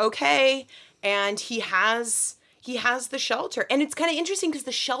 They're like, okay, and he has the shelter, and it's kind of interesting because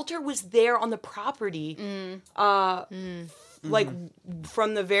the shelter was there on the property. Like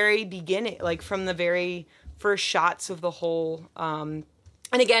from the very beginning, like from the very first shots of the whole, and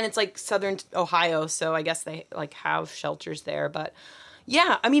again, it's like Southern Ohio, so I guess they like have shelters there. But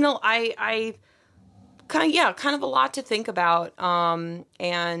yeah, I mean, I kind of a lot to think about,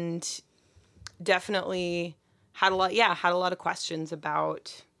 and definitely had a lot of questions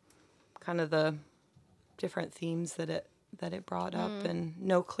about kind of the different themes that it brought up, and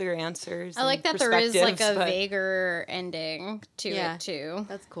no clear answers. I like that there is like a vaguer ending to Yeah. it too.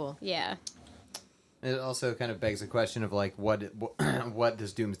 That's cool. Yeah. It also kind of begs the question of like what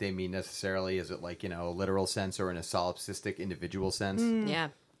does doomsday mean necessarily? Is it like, a literal sense or in a solipsistic individual sense? Yeah.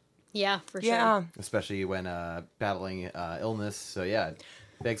 Yeah, for sure. Yeah. Especially when battling illness. So yeah, it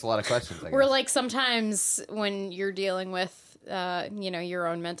begs a lot of questions. I Or guess. like sometimes when you're dealing with your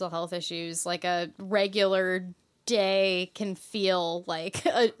own mental health issues, like a regular day can feel like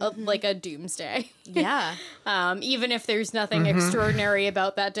like a doomsday. Yeah. Even if there's nothing extraordinary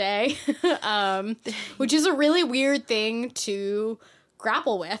about that day, which is a really weird thing to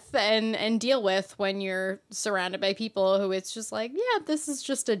grapple with and deal with when you're surrounded by people who it's just like, yeah, this is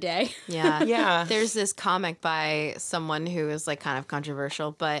just a day. Yeah. Yeah. There's this comic by someone who is like kind of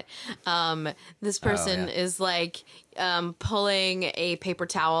controversial, but this person is like pulling a paper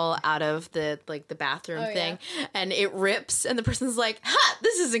towel out of the bathroom thing, and it rips, and the person's like, ha,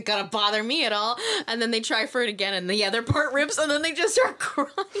 this isn't gonna bother me at all. And then they try for it again, and the other part rips, and then they just start crying.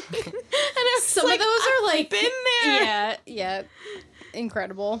 And Some of those are like been there. Yeah, yeah.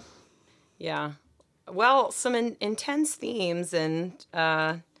 Incredible. Yeah. Well, some intense themes, and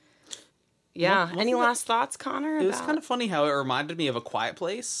any last thoughts, Connor? It was kind of funny how it reminded me of A Quiet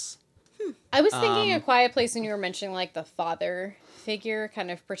Place. I was thinking A Quiet Place when you were mentioning like the father figure kind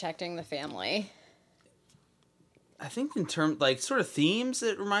of protecting the family. I think in terms, like, sort of themes,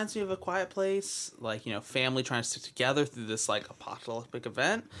 it reminds me of A Quiet Place. Like, family trying to stick together through this, like, apocalyptic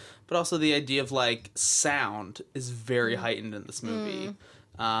event. But also the idea of, like, sound is very heightened in this movie.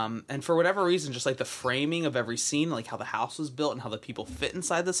 And for whatever reason, just, like, the framing of every scene, like, how the house was built and how the people fit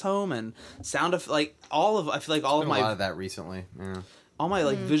inside this home, and sound of, like, I feel like all of Been a lot my... of that recently. Yeah. All my,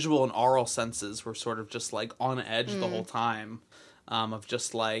 like, visual and aural senses were sort of just, like, on edge the whole time. Of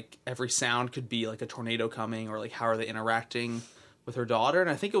just like every sound could be like a tornado coming, or like how are they interacting with her daughter. And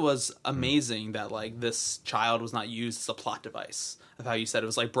I think it was amazing that like this child was not used as a plot device, of how you said it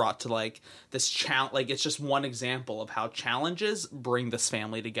was like brought to like this challenge. Like it's just one example of how challenges bring this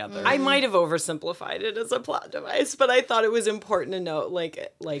family together. I might have oversimplified it as a plot device, but I thought it was important to note,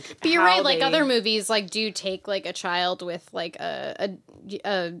 like. But you're right. Like other movies, like do take like a child with like a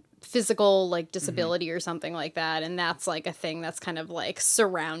physical like disability or something like that, and that's like a thing that's kind of like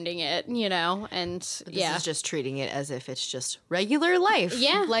surrounding it, and This is just treating it as if it's just regular life.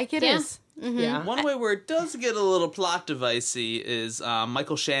 Yeah. Like it is. Yeah. One way where it does get a little plot devicey is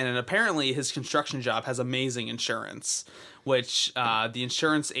Michael Shannon. Apparently, his construction job has amazing insurance, which the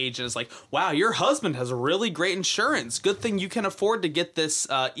insurance agent is like, wow, your husband has really great insurance. Good thing you can afford to get this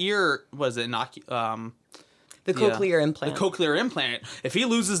ear, The cochlear implant. The cochlear implant. If he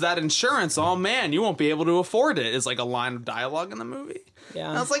loses that insurance, oh man, you won't be able to afford it, is like a line of dialogue in the movie. Yeah.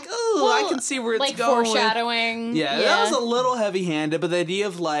 And I was like, oh, I can see where it's like going. foreshadowing. Yeah, that was a little heavy-handed, but the idea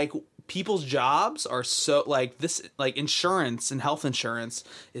of like people's jobs are so like this, like insurance and health insurance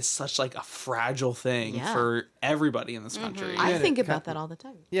is such like a fragile thing Yeah. for everybody in this country. I Yeah, think it about that all the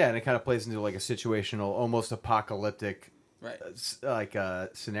time. Yeah, and it kind of plays into like a situational, almost apocalyptic Right.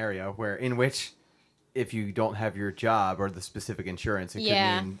 Scenario where in which if you don't have your job or the specific insurance, it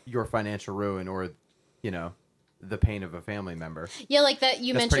Yeah. could mean your financial ruin or, the pain of a family member. Yeah, like that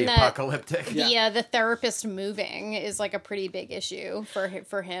you That's mentioned pretty that apocalyptic. the therapist moving is like a pretty big issue for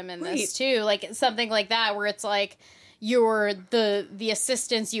him in Right. this too. Like something like that where it's like the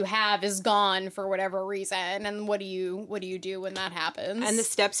assistance you have is gone for whatever reason, and what do you do when that happens? And the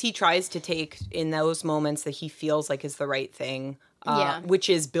steps he tries to take in those moments that he feels like is the right thing, which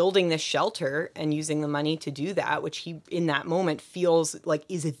is building this shelter and using the money to do that, which he in that moment feels like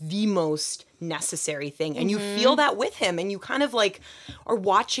is the most necessary thing. And you feel that with him, and you kind of like are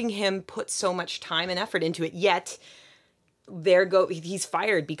watching him put so much time and effort into it, yet he's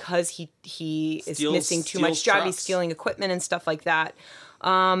fired because he is missing too much job. He's trucks. stealing equipment and stuff like that. Well,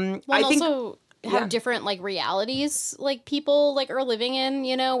 I and think also have different like realities like people like are living in,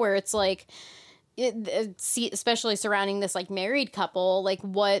 where it's like especially surrounding this like married couple, like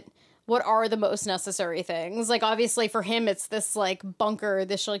what are the most necessary things? Like obviously for him it's this like bunker,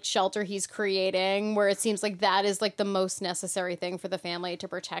 this like shelter he's creating, where it seems like that is like the most necessary thing for the family to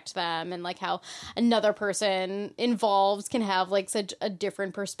protect them, and like how another person involved can have like such a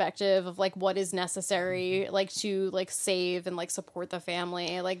different perspective of like what is necessary like to like save and like support the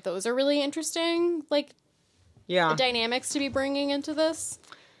family. Like those are really interesting like dynamics to be bringing into this.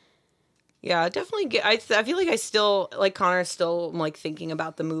 Yeah, definitely. I feel like I still, like Connor, still like thinking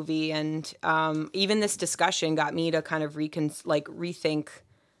about the movie, and even this discussion got me to kind of rethink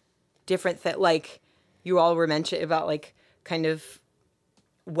different like you all were mentioning about like kind of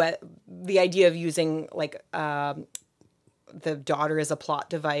what the idea of using like the daughter as a plot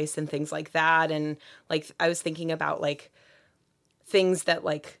device and things like that, and like I was thinking about like things that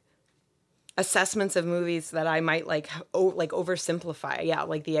like assessments of movies that I might like oversimplify. Yeah,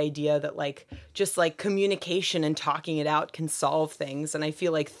 like the idea that like just like communication and talking it out can solve things. And I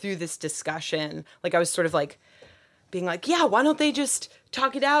feel like through this discussion, like I was sort of like being like, yeah, why don't they just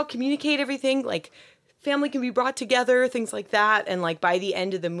talk it out, communicate everything, like family can be brought together, things like that. And like by the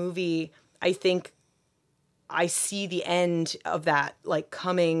end of the movie, I think I see the end of that like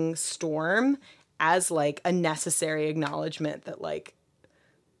coming storm as like a necessary acknowledgement that like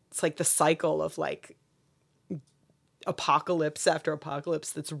it's like the cycle of like apocalypse after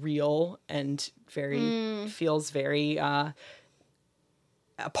apocalypse that's real and feels very a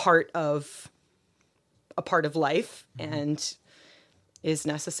part of life and is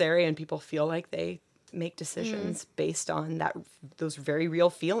necessary, and people feel like they make decisions based on those very real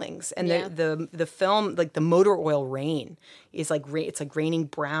feelings. And the film, like the motor oil rain is like it's like raining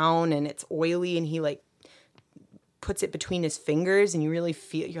brown and it's oily, and he like puts it between his fingers, and you really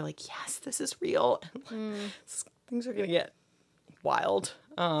feel, you're like, yes, this is real. Things are gonna get wild.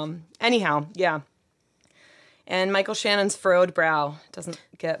 Anyhow, yeah. And Michael Shannon's furrowed brow doesn't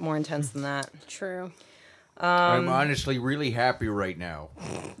get more intense than that. True. I'm honestly really happy right now.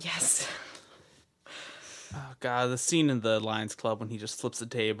 Yes. Oh god, the scene in the Lions Club when he just flips the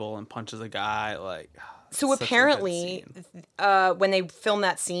table and punches a guy, like So such a good apparently, scene. when they filmed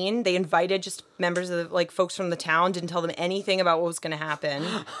that scene, they invited just members of the, like folks from the town, didn't tell them anything about what was going to happen,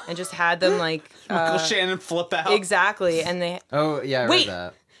 and just had them like Michael Shannon flip out. exactly. And they Oh, yeah, I Wait. read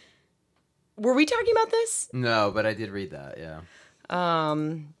that. were we talking about this? No, but I did read that, yeah.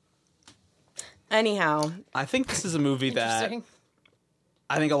 Anyhow, I think this is a movie that Interesting.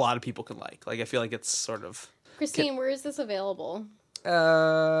 I think a lot of people can like. Like I feel like it's sort of Christine, where is this available?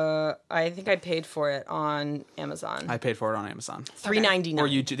 I think I paid for it on Amazon. I paid for it on Amazon. $3.99 Or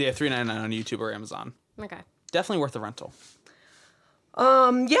YouTube, yeah, $3.99 on YouTube or Amazon. Okay. Definitely worth the rental.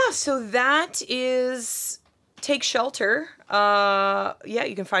 Yeah, so that is Take Shelter. Yeah,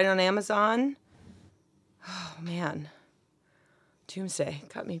 you can find it on Amazon. Oh man. Doomsday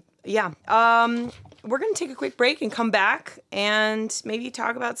got me. Yeah. We're going to take a quick break and come back and maybe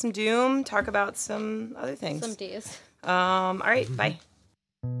talk about some Doom, talk about some other things. Some days. All right, bye.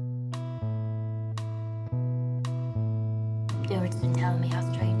 Stewart's been telling me how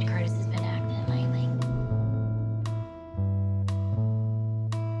strange Curtis has been acting lately.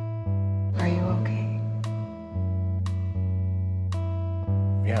 Are you okay?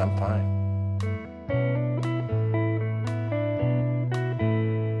 Yeah, I'm fine.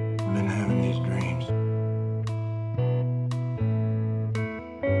 I've been having these dreams.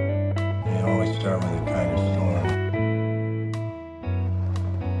 They always start with a kind of storm.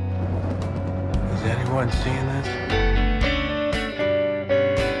 Is anyone seeing this?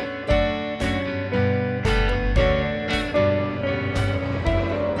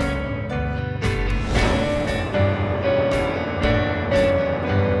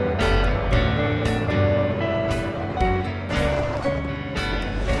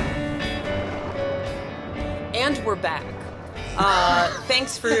 back.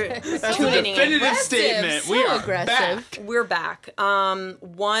 Thanks for tuning in. Definitive statement. So We are aggressive. back. We're back.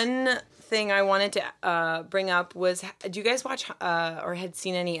 One thing I wanted to bring up was, do you guys watch or had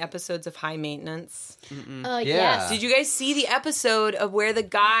seen any episodes of High Maintenance? Yes. Did you guys see the episode of where the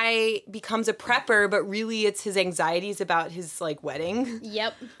guy becomes a prepper, but really it's his anxieties about his like wedding?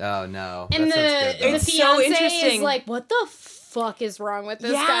 Yep. Oh no. And that sounds good, though. the It's so fiance interesting. is like, what the fuck is wrong with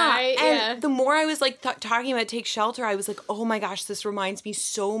this guy? And the more I was like talking about Take Shelter, I was like, oh my gosh, this reminds me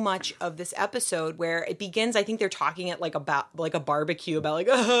so much of this episode where it begins. I think they're talking at like about like a barbecue about like,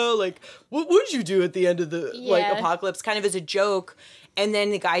 oh, like what would you do at the end of the like Yeah. apocalypse, kind of as a joke. And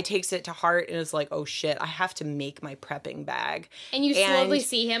then the guy takes it to heart and is like, oh shit, I have to make my prepping bag. And you slowly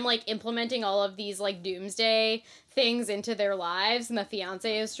see him like implementing all of these like doomsday things into their lives, and the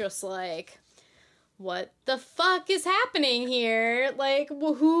fiance is just like, what the fuck is happening here? Like,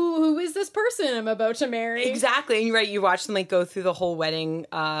 who is this person I'm about to marry? Exactly. And you're right, you watch them like go through the whole wedding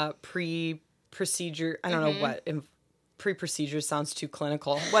pre-procedure. I don't know what. Pre-procedure sounds too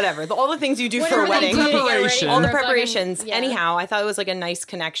clinical. Whatever. All the things you do for a Whatever they wedding. do to get ready Preparation. for All the a fucking- preparations. yeah. Anyhow, I thought it was like a nice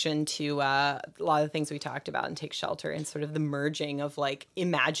connection to a lot of the things we talked about in Take Shelter and sort of the merging of like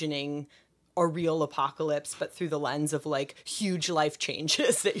imagining a real apocalypse, but through the lens of like huge life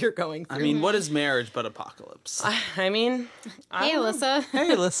changes that you're going through. I mean, what is marriage but apocalypse? I mean, Hey, Alyssa.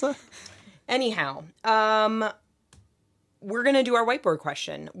 Hey, Alyssa. anyhow, we're going to do our whiteboard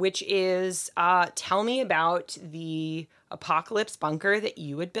question, which is tell me about the apocalypse bunker that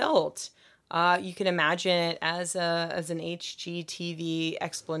you would build. You can imagine it as an HGTV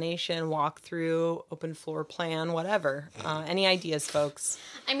explanation, walkthrough, open floor plan, whatever. Any ideas, folks?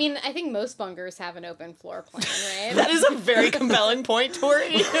 I mean, I think most bunkers have an open floor plan, right? That is a very compelling point, Tori.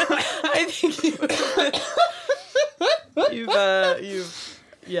 I think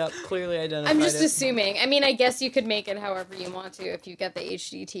you've clearly identified I'm just it. assuming. I mean, I guess you could make it however you want to if you get the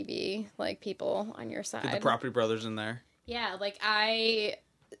HGTV like people on your side. Get the Property Brothers in there. Yeah, like I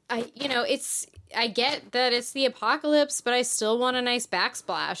you know, I get that it's the apocalypse, but I still want a nice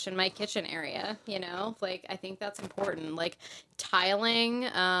backsplash in my kitchen area, you know? Like I think that's important. Like tiling,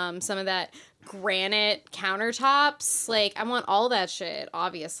 some of that granite countertops, like I want all that shit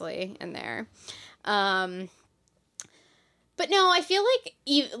obviously in there. But no, I feel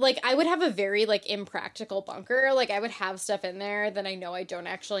like I would have a very like impractical bunker. Like I would have stuff in there that I know I don't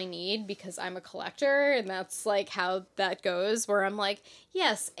actually need because I'm a collector, and that's like how that goes. Where I'm like,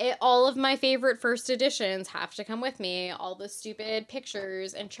 yes, all of my favorite first editions have to come with me. All the stupid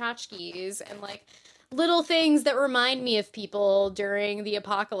pictures and tchotchkes and like little things that remind me of people during the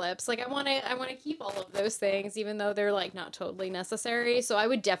apocalypse. Like I want to keep all of those things, even though they're like not totally necessary. So I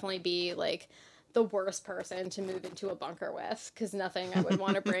would definitely be like the worst person to move into a bunker with, because nothing I would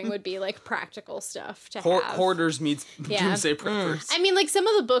want to bring would be like practical stuff to have. Hoarders meets Yeah. Doomsday Preppers. I mean, like some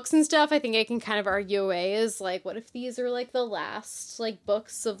of the books and stuff, I think I can kind of argue away is like, what if these are like the last like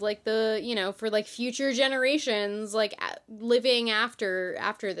books of like the, you know, for like future generations, like living after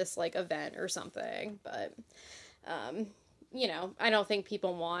this like event or something. But, you know, I don't think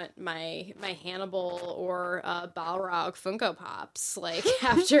people want my Hannibal or Balrog Funko Pops like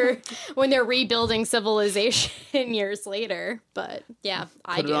after when they're rebuilding civilization years later. But yeah,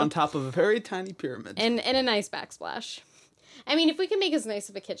 I Put do. it on top of a very tiny pyramid. And a nice backsplash. I mean, if we can make as nice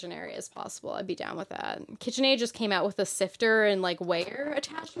of a kitchen area as possible, I'd be down with that. KitchenAid just came out with a sifter and like weigher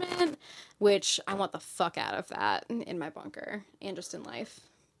attachment, which I want the fuck out of that in my bunker and just in life.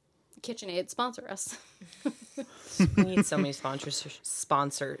 KitchenAid, sponsor us. We need so many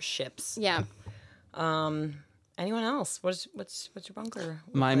sponsorships. Yeah. Anyone else? What's your bunker?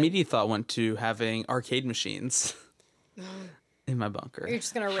 My immediate thought went to having arcade machines in my bunker. You're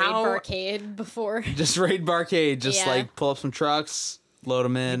just going to raid How- Barcade before. Just raid Barcade. Just Yeah. like pull up some trucks, load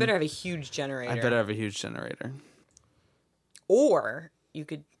them in. You better have a huge generator. I better have a huge generator. Or you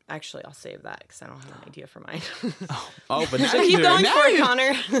could actually, I'll save that because I don't have an idea for mine. Oh, but now So you keep do going Now for it, you-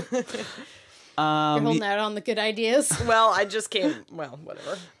 Connor. You're holding out on the good ideas. Well, I just came. Well,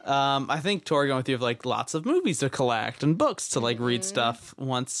 whatever. I think Tori going with you have like lots of movies to collect and books to like read stuff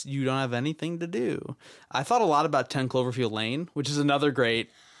once you don't have anything to do. I thought a lot about 10 Cloverfield Lane, which is another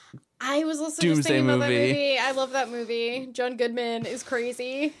great. I was also Doomsday just thinking about that movie. movie. I love that movie. John Goodman is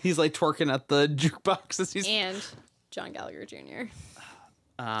crazy. He's like twerking at the jukebox as he's. And John Gallagher Jr.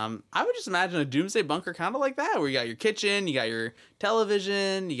 I would just imagine a doomsday bunker kind of like that, where you got your kitchen, you got your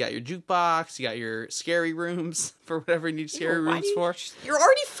television, you got your jukebox, you got your scary rooms for whatever you need scary Why rooms do you- for. You're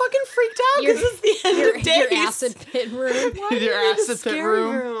already fucking freaked out Your- because it's the end of days. Your acid pit room. Why do you Your need a acid pit scary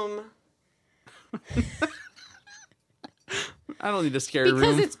room. I don't need a scary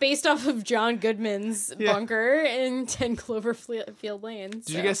Because room. it's based off of John Goodman's bunker in 10 Cloverfield Lane. Did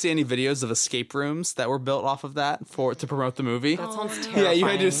you guys see any videos of escape rooms that were built off of that to promote the movie? That sounds terrifying. Yeah, you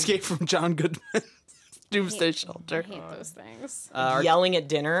had to escape from John Goodman's Doomsday Shelter. I hate those things. Yelling at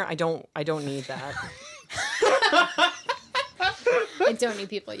dinner. I don't need that. I don't need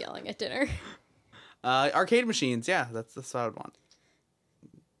people yelling at dinner. Arcade machines, yeah, that's what I would want.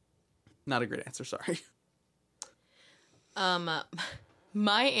 Not a great answer, sorry.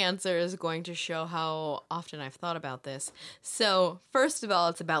 My answer is going to show how often I've thought about this. So, first of all,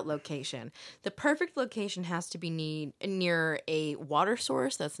 it's about location. The perfect location has to be near a water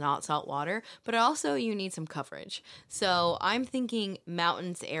source that's not salt water, but also you need some coverage. So, I'm thinking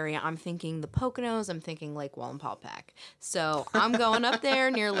mountains area. I'm thinking the Poconos. I'm thinking Lake Wallenpaupack. So, I'm going up there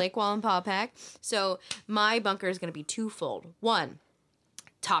near Lake Wallenpaupack. So, my bunker is going to be twofold. One,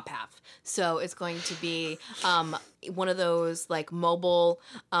 top half. So it's going to be one of those like mobile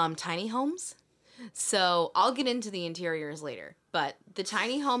tiny homes. So I'll get into the interiors later, but the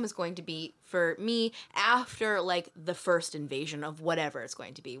tiny home is going to be for me after like the first invasion of whatever it's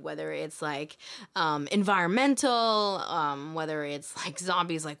going to be, whether it's like environmental, whether it's like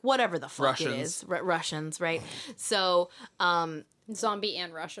zombies, like whatever the fuck Russians. it is, Russians, right? So Zombie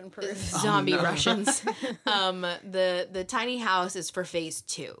and Russian proof. zombie Russians. The tiny house is for phase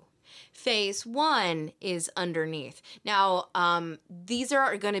 2. Phase 1 is underneath. Now, these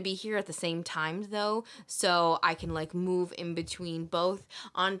are going to be here at the same time, though, so I can, like, move in between both.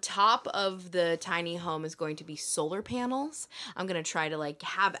 On top of the tiny home is going to be solar panels. I'm going to try to, like,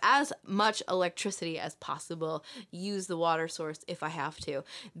 have as much electricity as possible, use the water source if I have to.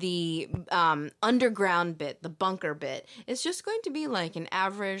 The underground bit, the bunker bit, is just going to be, like, an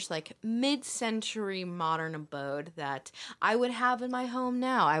average, like, mid-century modern abode that I would have in my home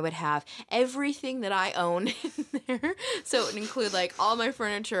now. I would have everything that I own in there. So it would include like all my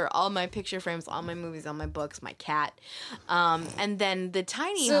furniture, all my picture frames, all my movies, all my books, my cat. And then the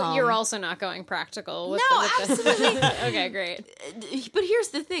tiny So home. you're also not going practical with No, the absolutely. Okay, great. But here's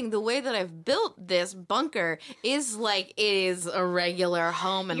the thing, the way that I've built this bunker is like it is a regular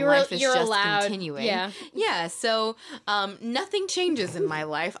home and life is you're just allowed, continuing. yeah. Yeah, so nothing changes in my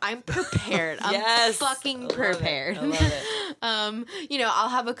life. I'm prepared. I'm Yes. fucking I love it. prepared. I love it. I'll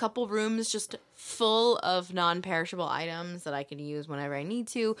have a couple rooms just full of non-perishable items that I can use whenever I need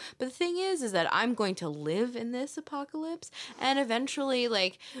to. But the thing is that I'm going to live in this apocalypse, and eventually,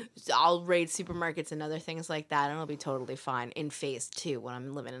 like, I'll raid supermarkets and other things like that, and it'll be totally fine in phase 2 when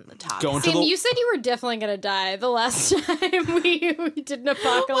I'm living in the top. Going to Sam, the you said you were definitely going to die the last time we did an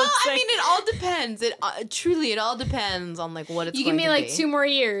apocalypse Well, I thing. mean, it all depends. It all depends on like what it's. You give going me to like be. 2 more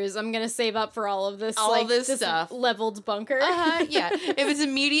years. I'm gonna save up for all of this. All like, this stuff. leveled bunker. Yeah. If it's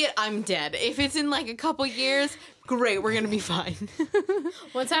immediate, I'm dead. If it's in like a couple years, great, we're gonna be fine.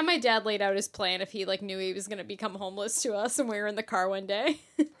 One time, my dad laid out his plan if he like knew he was gonna become homeless to us, and we were in the car one day.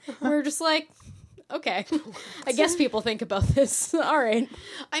 We were just like, okay, I guess people think about this. All right.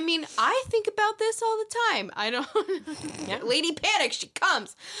 I mean, I think about this all the time. I don't. Lady Panic, she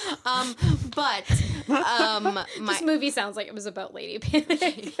comes. This movie sounds like it was about Lady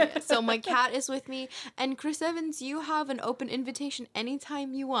Panic. So my cat is with me, and Chris Evans, you have an open invitation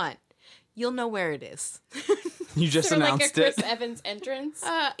anytime you want. You'll know where it is. You just Sort of like a announced Chris it. Evans entrance.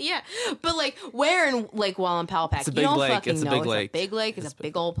 Yeah, but like where in Lake Wallenpaupack? It's a You big don't lake. fucking It's a know. big It's lake. a big lake. It's a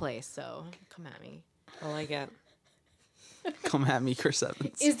big old place. So come at me. I like it. Come at me, Chris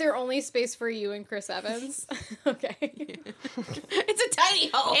Evans. Is there only space for you and Chris Evans? Okay. It's a tiny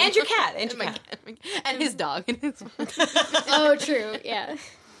home. And your cat. And And your my cat. cat. And his dog. And his Oh, true. Yeah.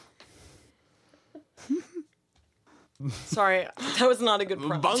 Sorry, that was not a good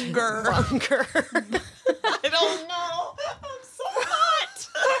prompt. Bunker. Bunker. I don't know. I'm so hot.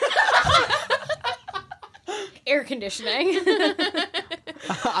 Air conditioning.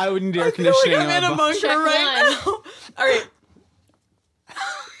 I would need air I feel like conditioning I'm in a my bunker Check right one. now. All right.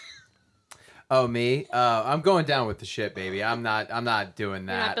 Oh, me? I'm going down with the shit, baby. I'm not doing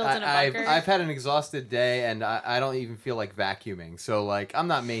that. You're not built in a bunker? I've had an exhausted day, and I don't even feel like vacuuming. So, like, I'm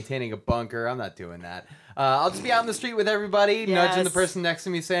not maintaining a bunker. I'm not doing that. I'll just be out in the street with everybody, nudging the Yes. person next to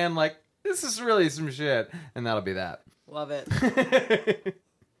me, saying, like, this is really some shit. And that'll be that. Love it.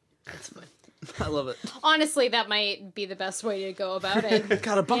 I love it. Honestly, that might be the best way to go about it.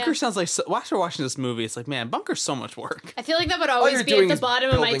 God, a bunker Yeah. sounds like after watching this movie, it's like, man, bunker's so much work. I feel like that would All always you're be at doing the is bottom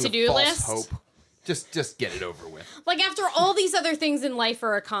of my building a to-do false list. hope. Just get it over with. Like, after all these other things in life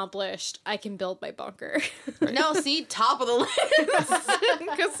are accomplished, I can build my bunker. No, see, top of the list.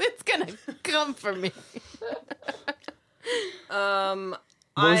 Because it's going to come for me.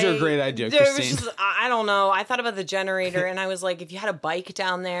 What was your great idea, there was Christine? just- I don't know. I thought about the generator, and I was like, if you had a bike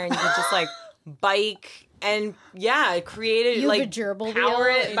down there, and you could just like bike and create it, You have like a gerbil power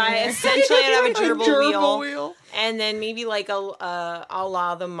wheel it in by your- essentially I'd have a gerbil, wheel, wheel. and then maybe like a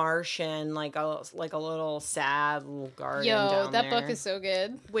la The Martian, like a little sad little garden. Yo, down that there. book is so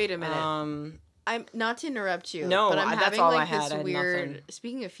good. Wait a minute. I'm not to interrupt you. No, but I'm that's having all I like had. this I had weird. nothing.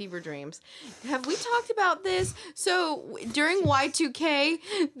 Speaking of fever dreams, have we talked about this? So during Y2K,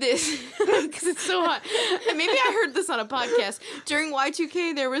 this because it's so hot, and maybe I heard this on a podcast. During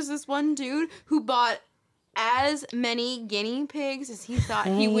Y2K, there was this one dude who bought as many guinea pigs as he thought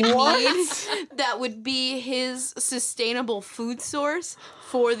he would need. That would be his sustainable food source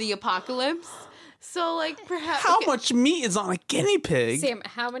for the apocalypse. So, like, perhaps How much meat is on a guinea pig? Sam,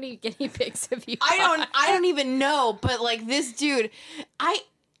 how many guinea pigs have you? I don't even know, but like this dude,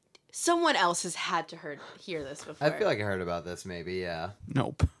 someone else has had to hear this before. I feel like I heard about this. Maybe, yeah.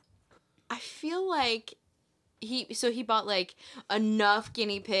 Nope. I feel like he bought like enough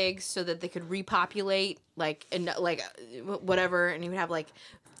guinea pigs so that they could repopulate whatever, and he would have like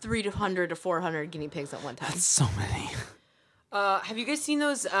 300 to 400 guinea pigs at one time. That's so many. Have you guys seen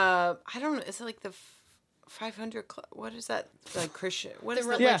those? I don't know. Is it like the 500 Club? What is that? Like Christian? What The is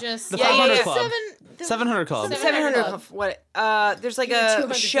that? religious. The Yeah, 500 yeah. Club. 700 Club. 700 Club. What? There's like You're a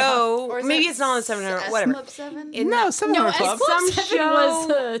 200 show. Or is Maybe that it's not on the 700. Whatever. Club 7? No, 700 No, Club. S Club Some 7 show was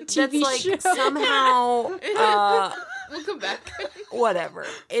a TV that's like show. somehow We'll come back. whatever.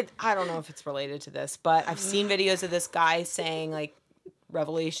 I don't know if it's related to this, but I've seen videos of this guy saying like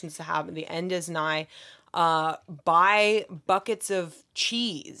revelations to happen. The end is nigh. Buy buckets of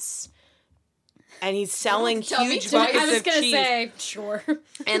cheese. And he's selling tell me huge to. buckets I was of gonna cheese say sure.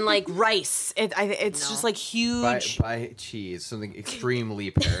 and like rice. It's just like huge. Buy cheese, something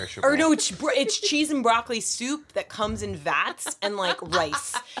extremely perishable. Or no, it's cheese and broccoli soup that comes in vats and like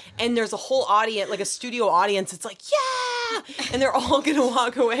rice. And there's a whole audience, like a studio audience. It's like, yeah! And they're all going to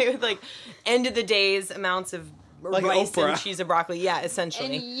walk away with like end of the day's amounts of Like rice Oprah. and cheese and broccoli. Yeah, And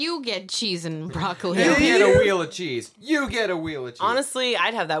essentially. you get cheese and broccoli. You get a wheel of cheese. You get a wheel of cheese. Honestly,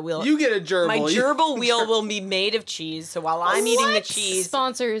 I'd have that wheel. You get a gerbil. My gerbil wheel will be made of cheese. So while I'm eating the cheese,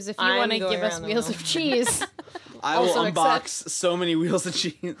 Sponsors, if you I'm want to going give us around the wheels wheel. of cheese. I will also unbox accept. so many wheels of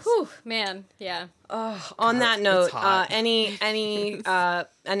cheese. Whew, man, yeah. on that note, hot. any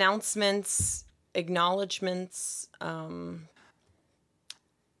announcements, acknowledgements,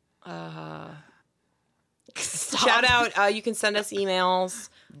 shout out, you can send us emails,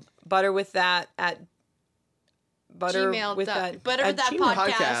 butter with that at butter Gmail with dot- that butter with that Gmail.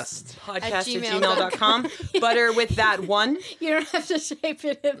 podcast. podcast at at gmail.com. Butter with that one. You don't have to type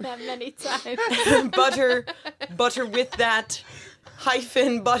it in that many times. butter with that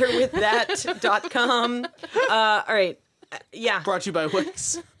hyphen butter with that.com. All right. Yeah. Brought to you by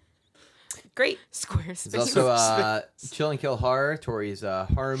Wix. Great. Squarespace. There's also Chill and Kill Horror, Tori's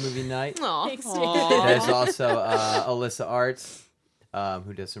horror movie night. Aw. Thanks, dude. There's also Alyssa Arts,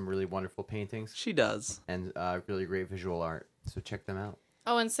 who does some really wonderful paintings She does. and really great visual art. So check them out.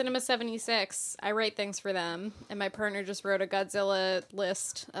 Oh, and Cinema 76, I write things for them, and my partner just wrote a Godzilla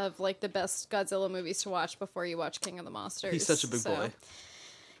list of like the best Godzilla movies to watch before you watch King of the Monsters. He's such a big So- boy.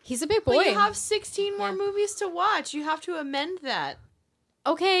 He's a big boy. But you have 16 more movies to watch. You have to amend that.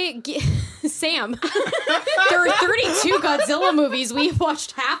 Okay, Sam. There are 32 Godzilla movies. We've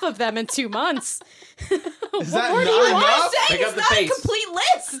watched half of them in 2 months. Is that What do not you enough? want to say? Pick up It's the not pace. a complete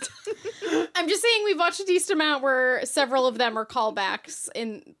list. I'm just saying we've watched a decent amount where several of them are callbacks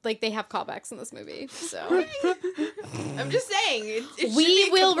in like they have callbacks in this movie. So I'm just saying. It should be we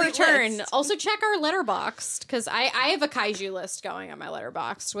a will complete return. list. Also check our Letterboxd because I have a kaiju list going on my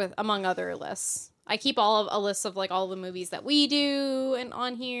Letterboxd with among other lists. I keep a list of like all the movies that we do and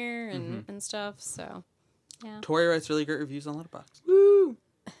on here and stuff. So Tori writes really great reviews on Letterboxd.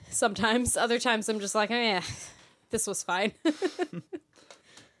 sometimes, other times I'm just like, this was fine.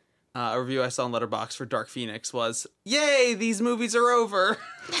 A review I saw on Letterboxd for Dark Phoenix was, "Yay, these movies are over."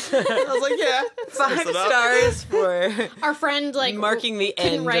 I was like, "Yeah, 5 stars for Our friend like marking the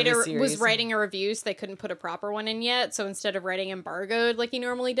couldn't end write of the was series. writing a review, so they couldn't put a proper one in yet. So instead of writing embargoed like he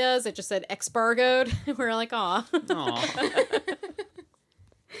normally does, it just said exbargoed. We're like, aw. Aw.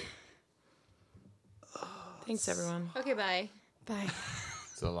 Thanks, everyone. Okay, bye. Bye.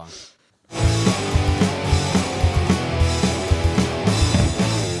 So long.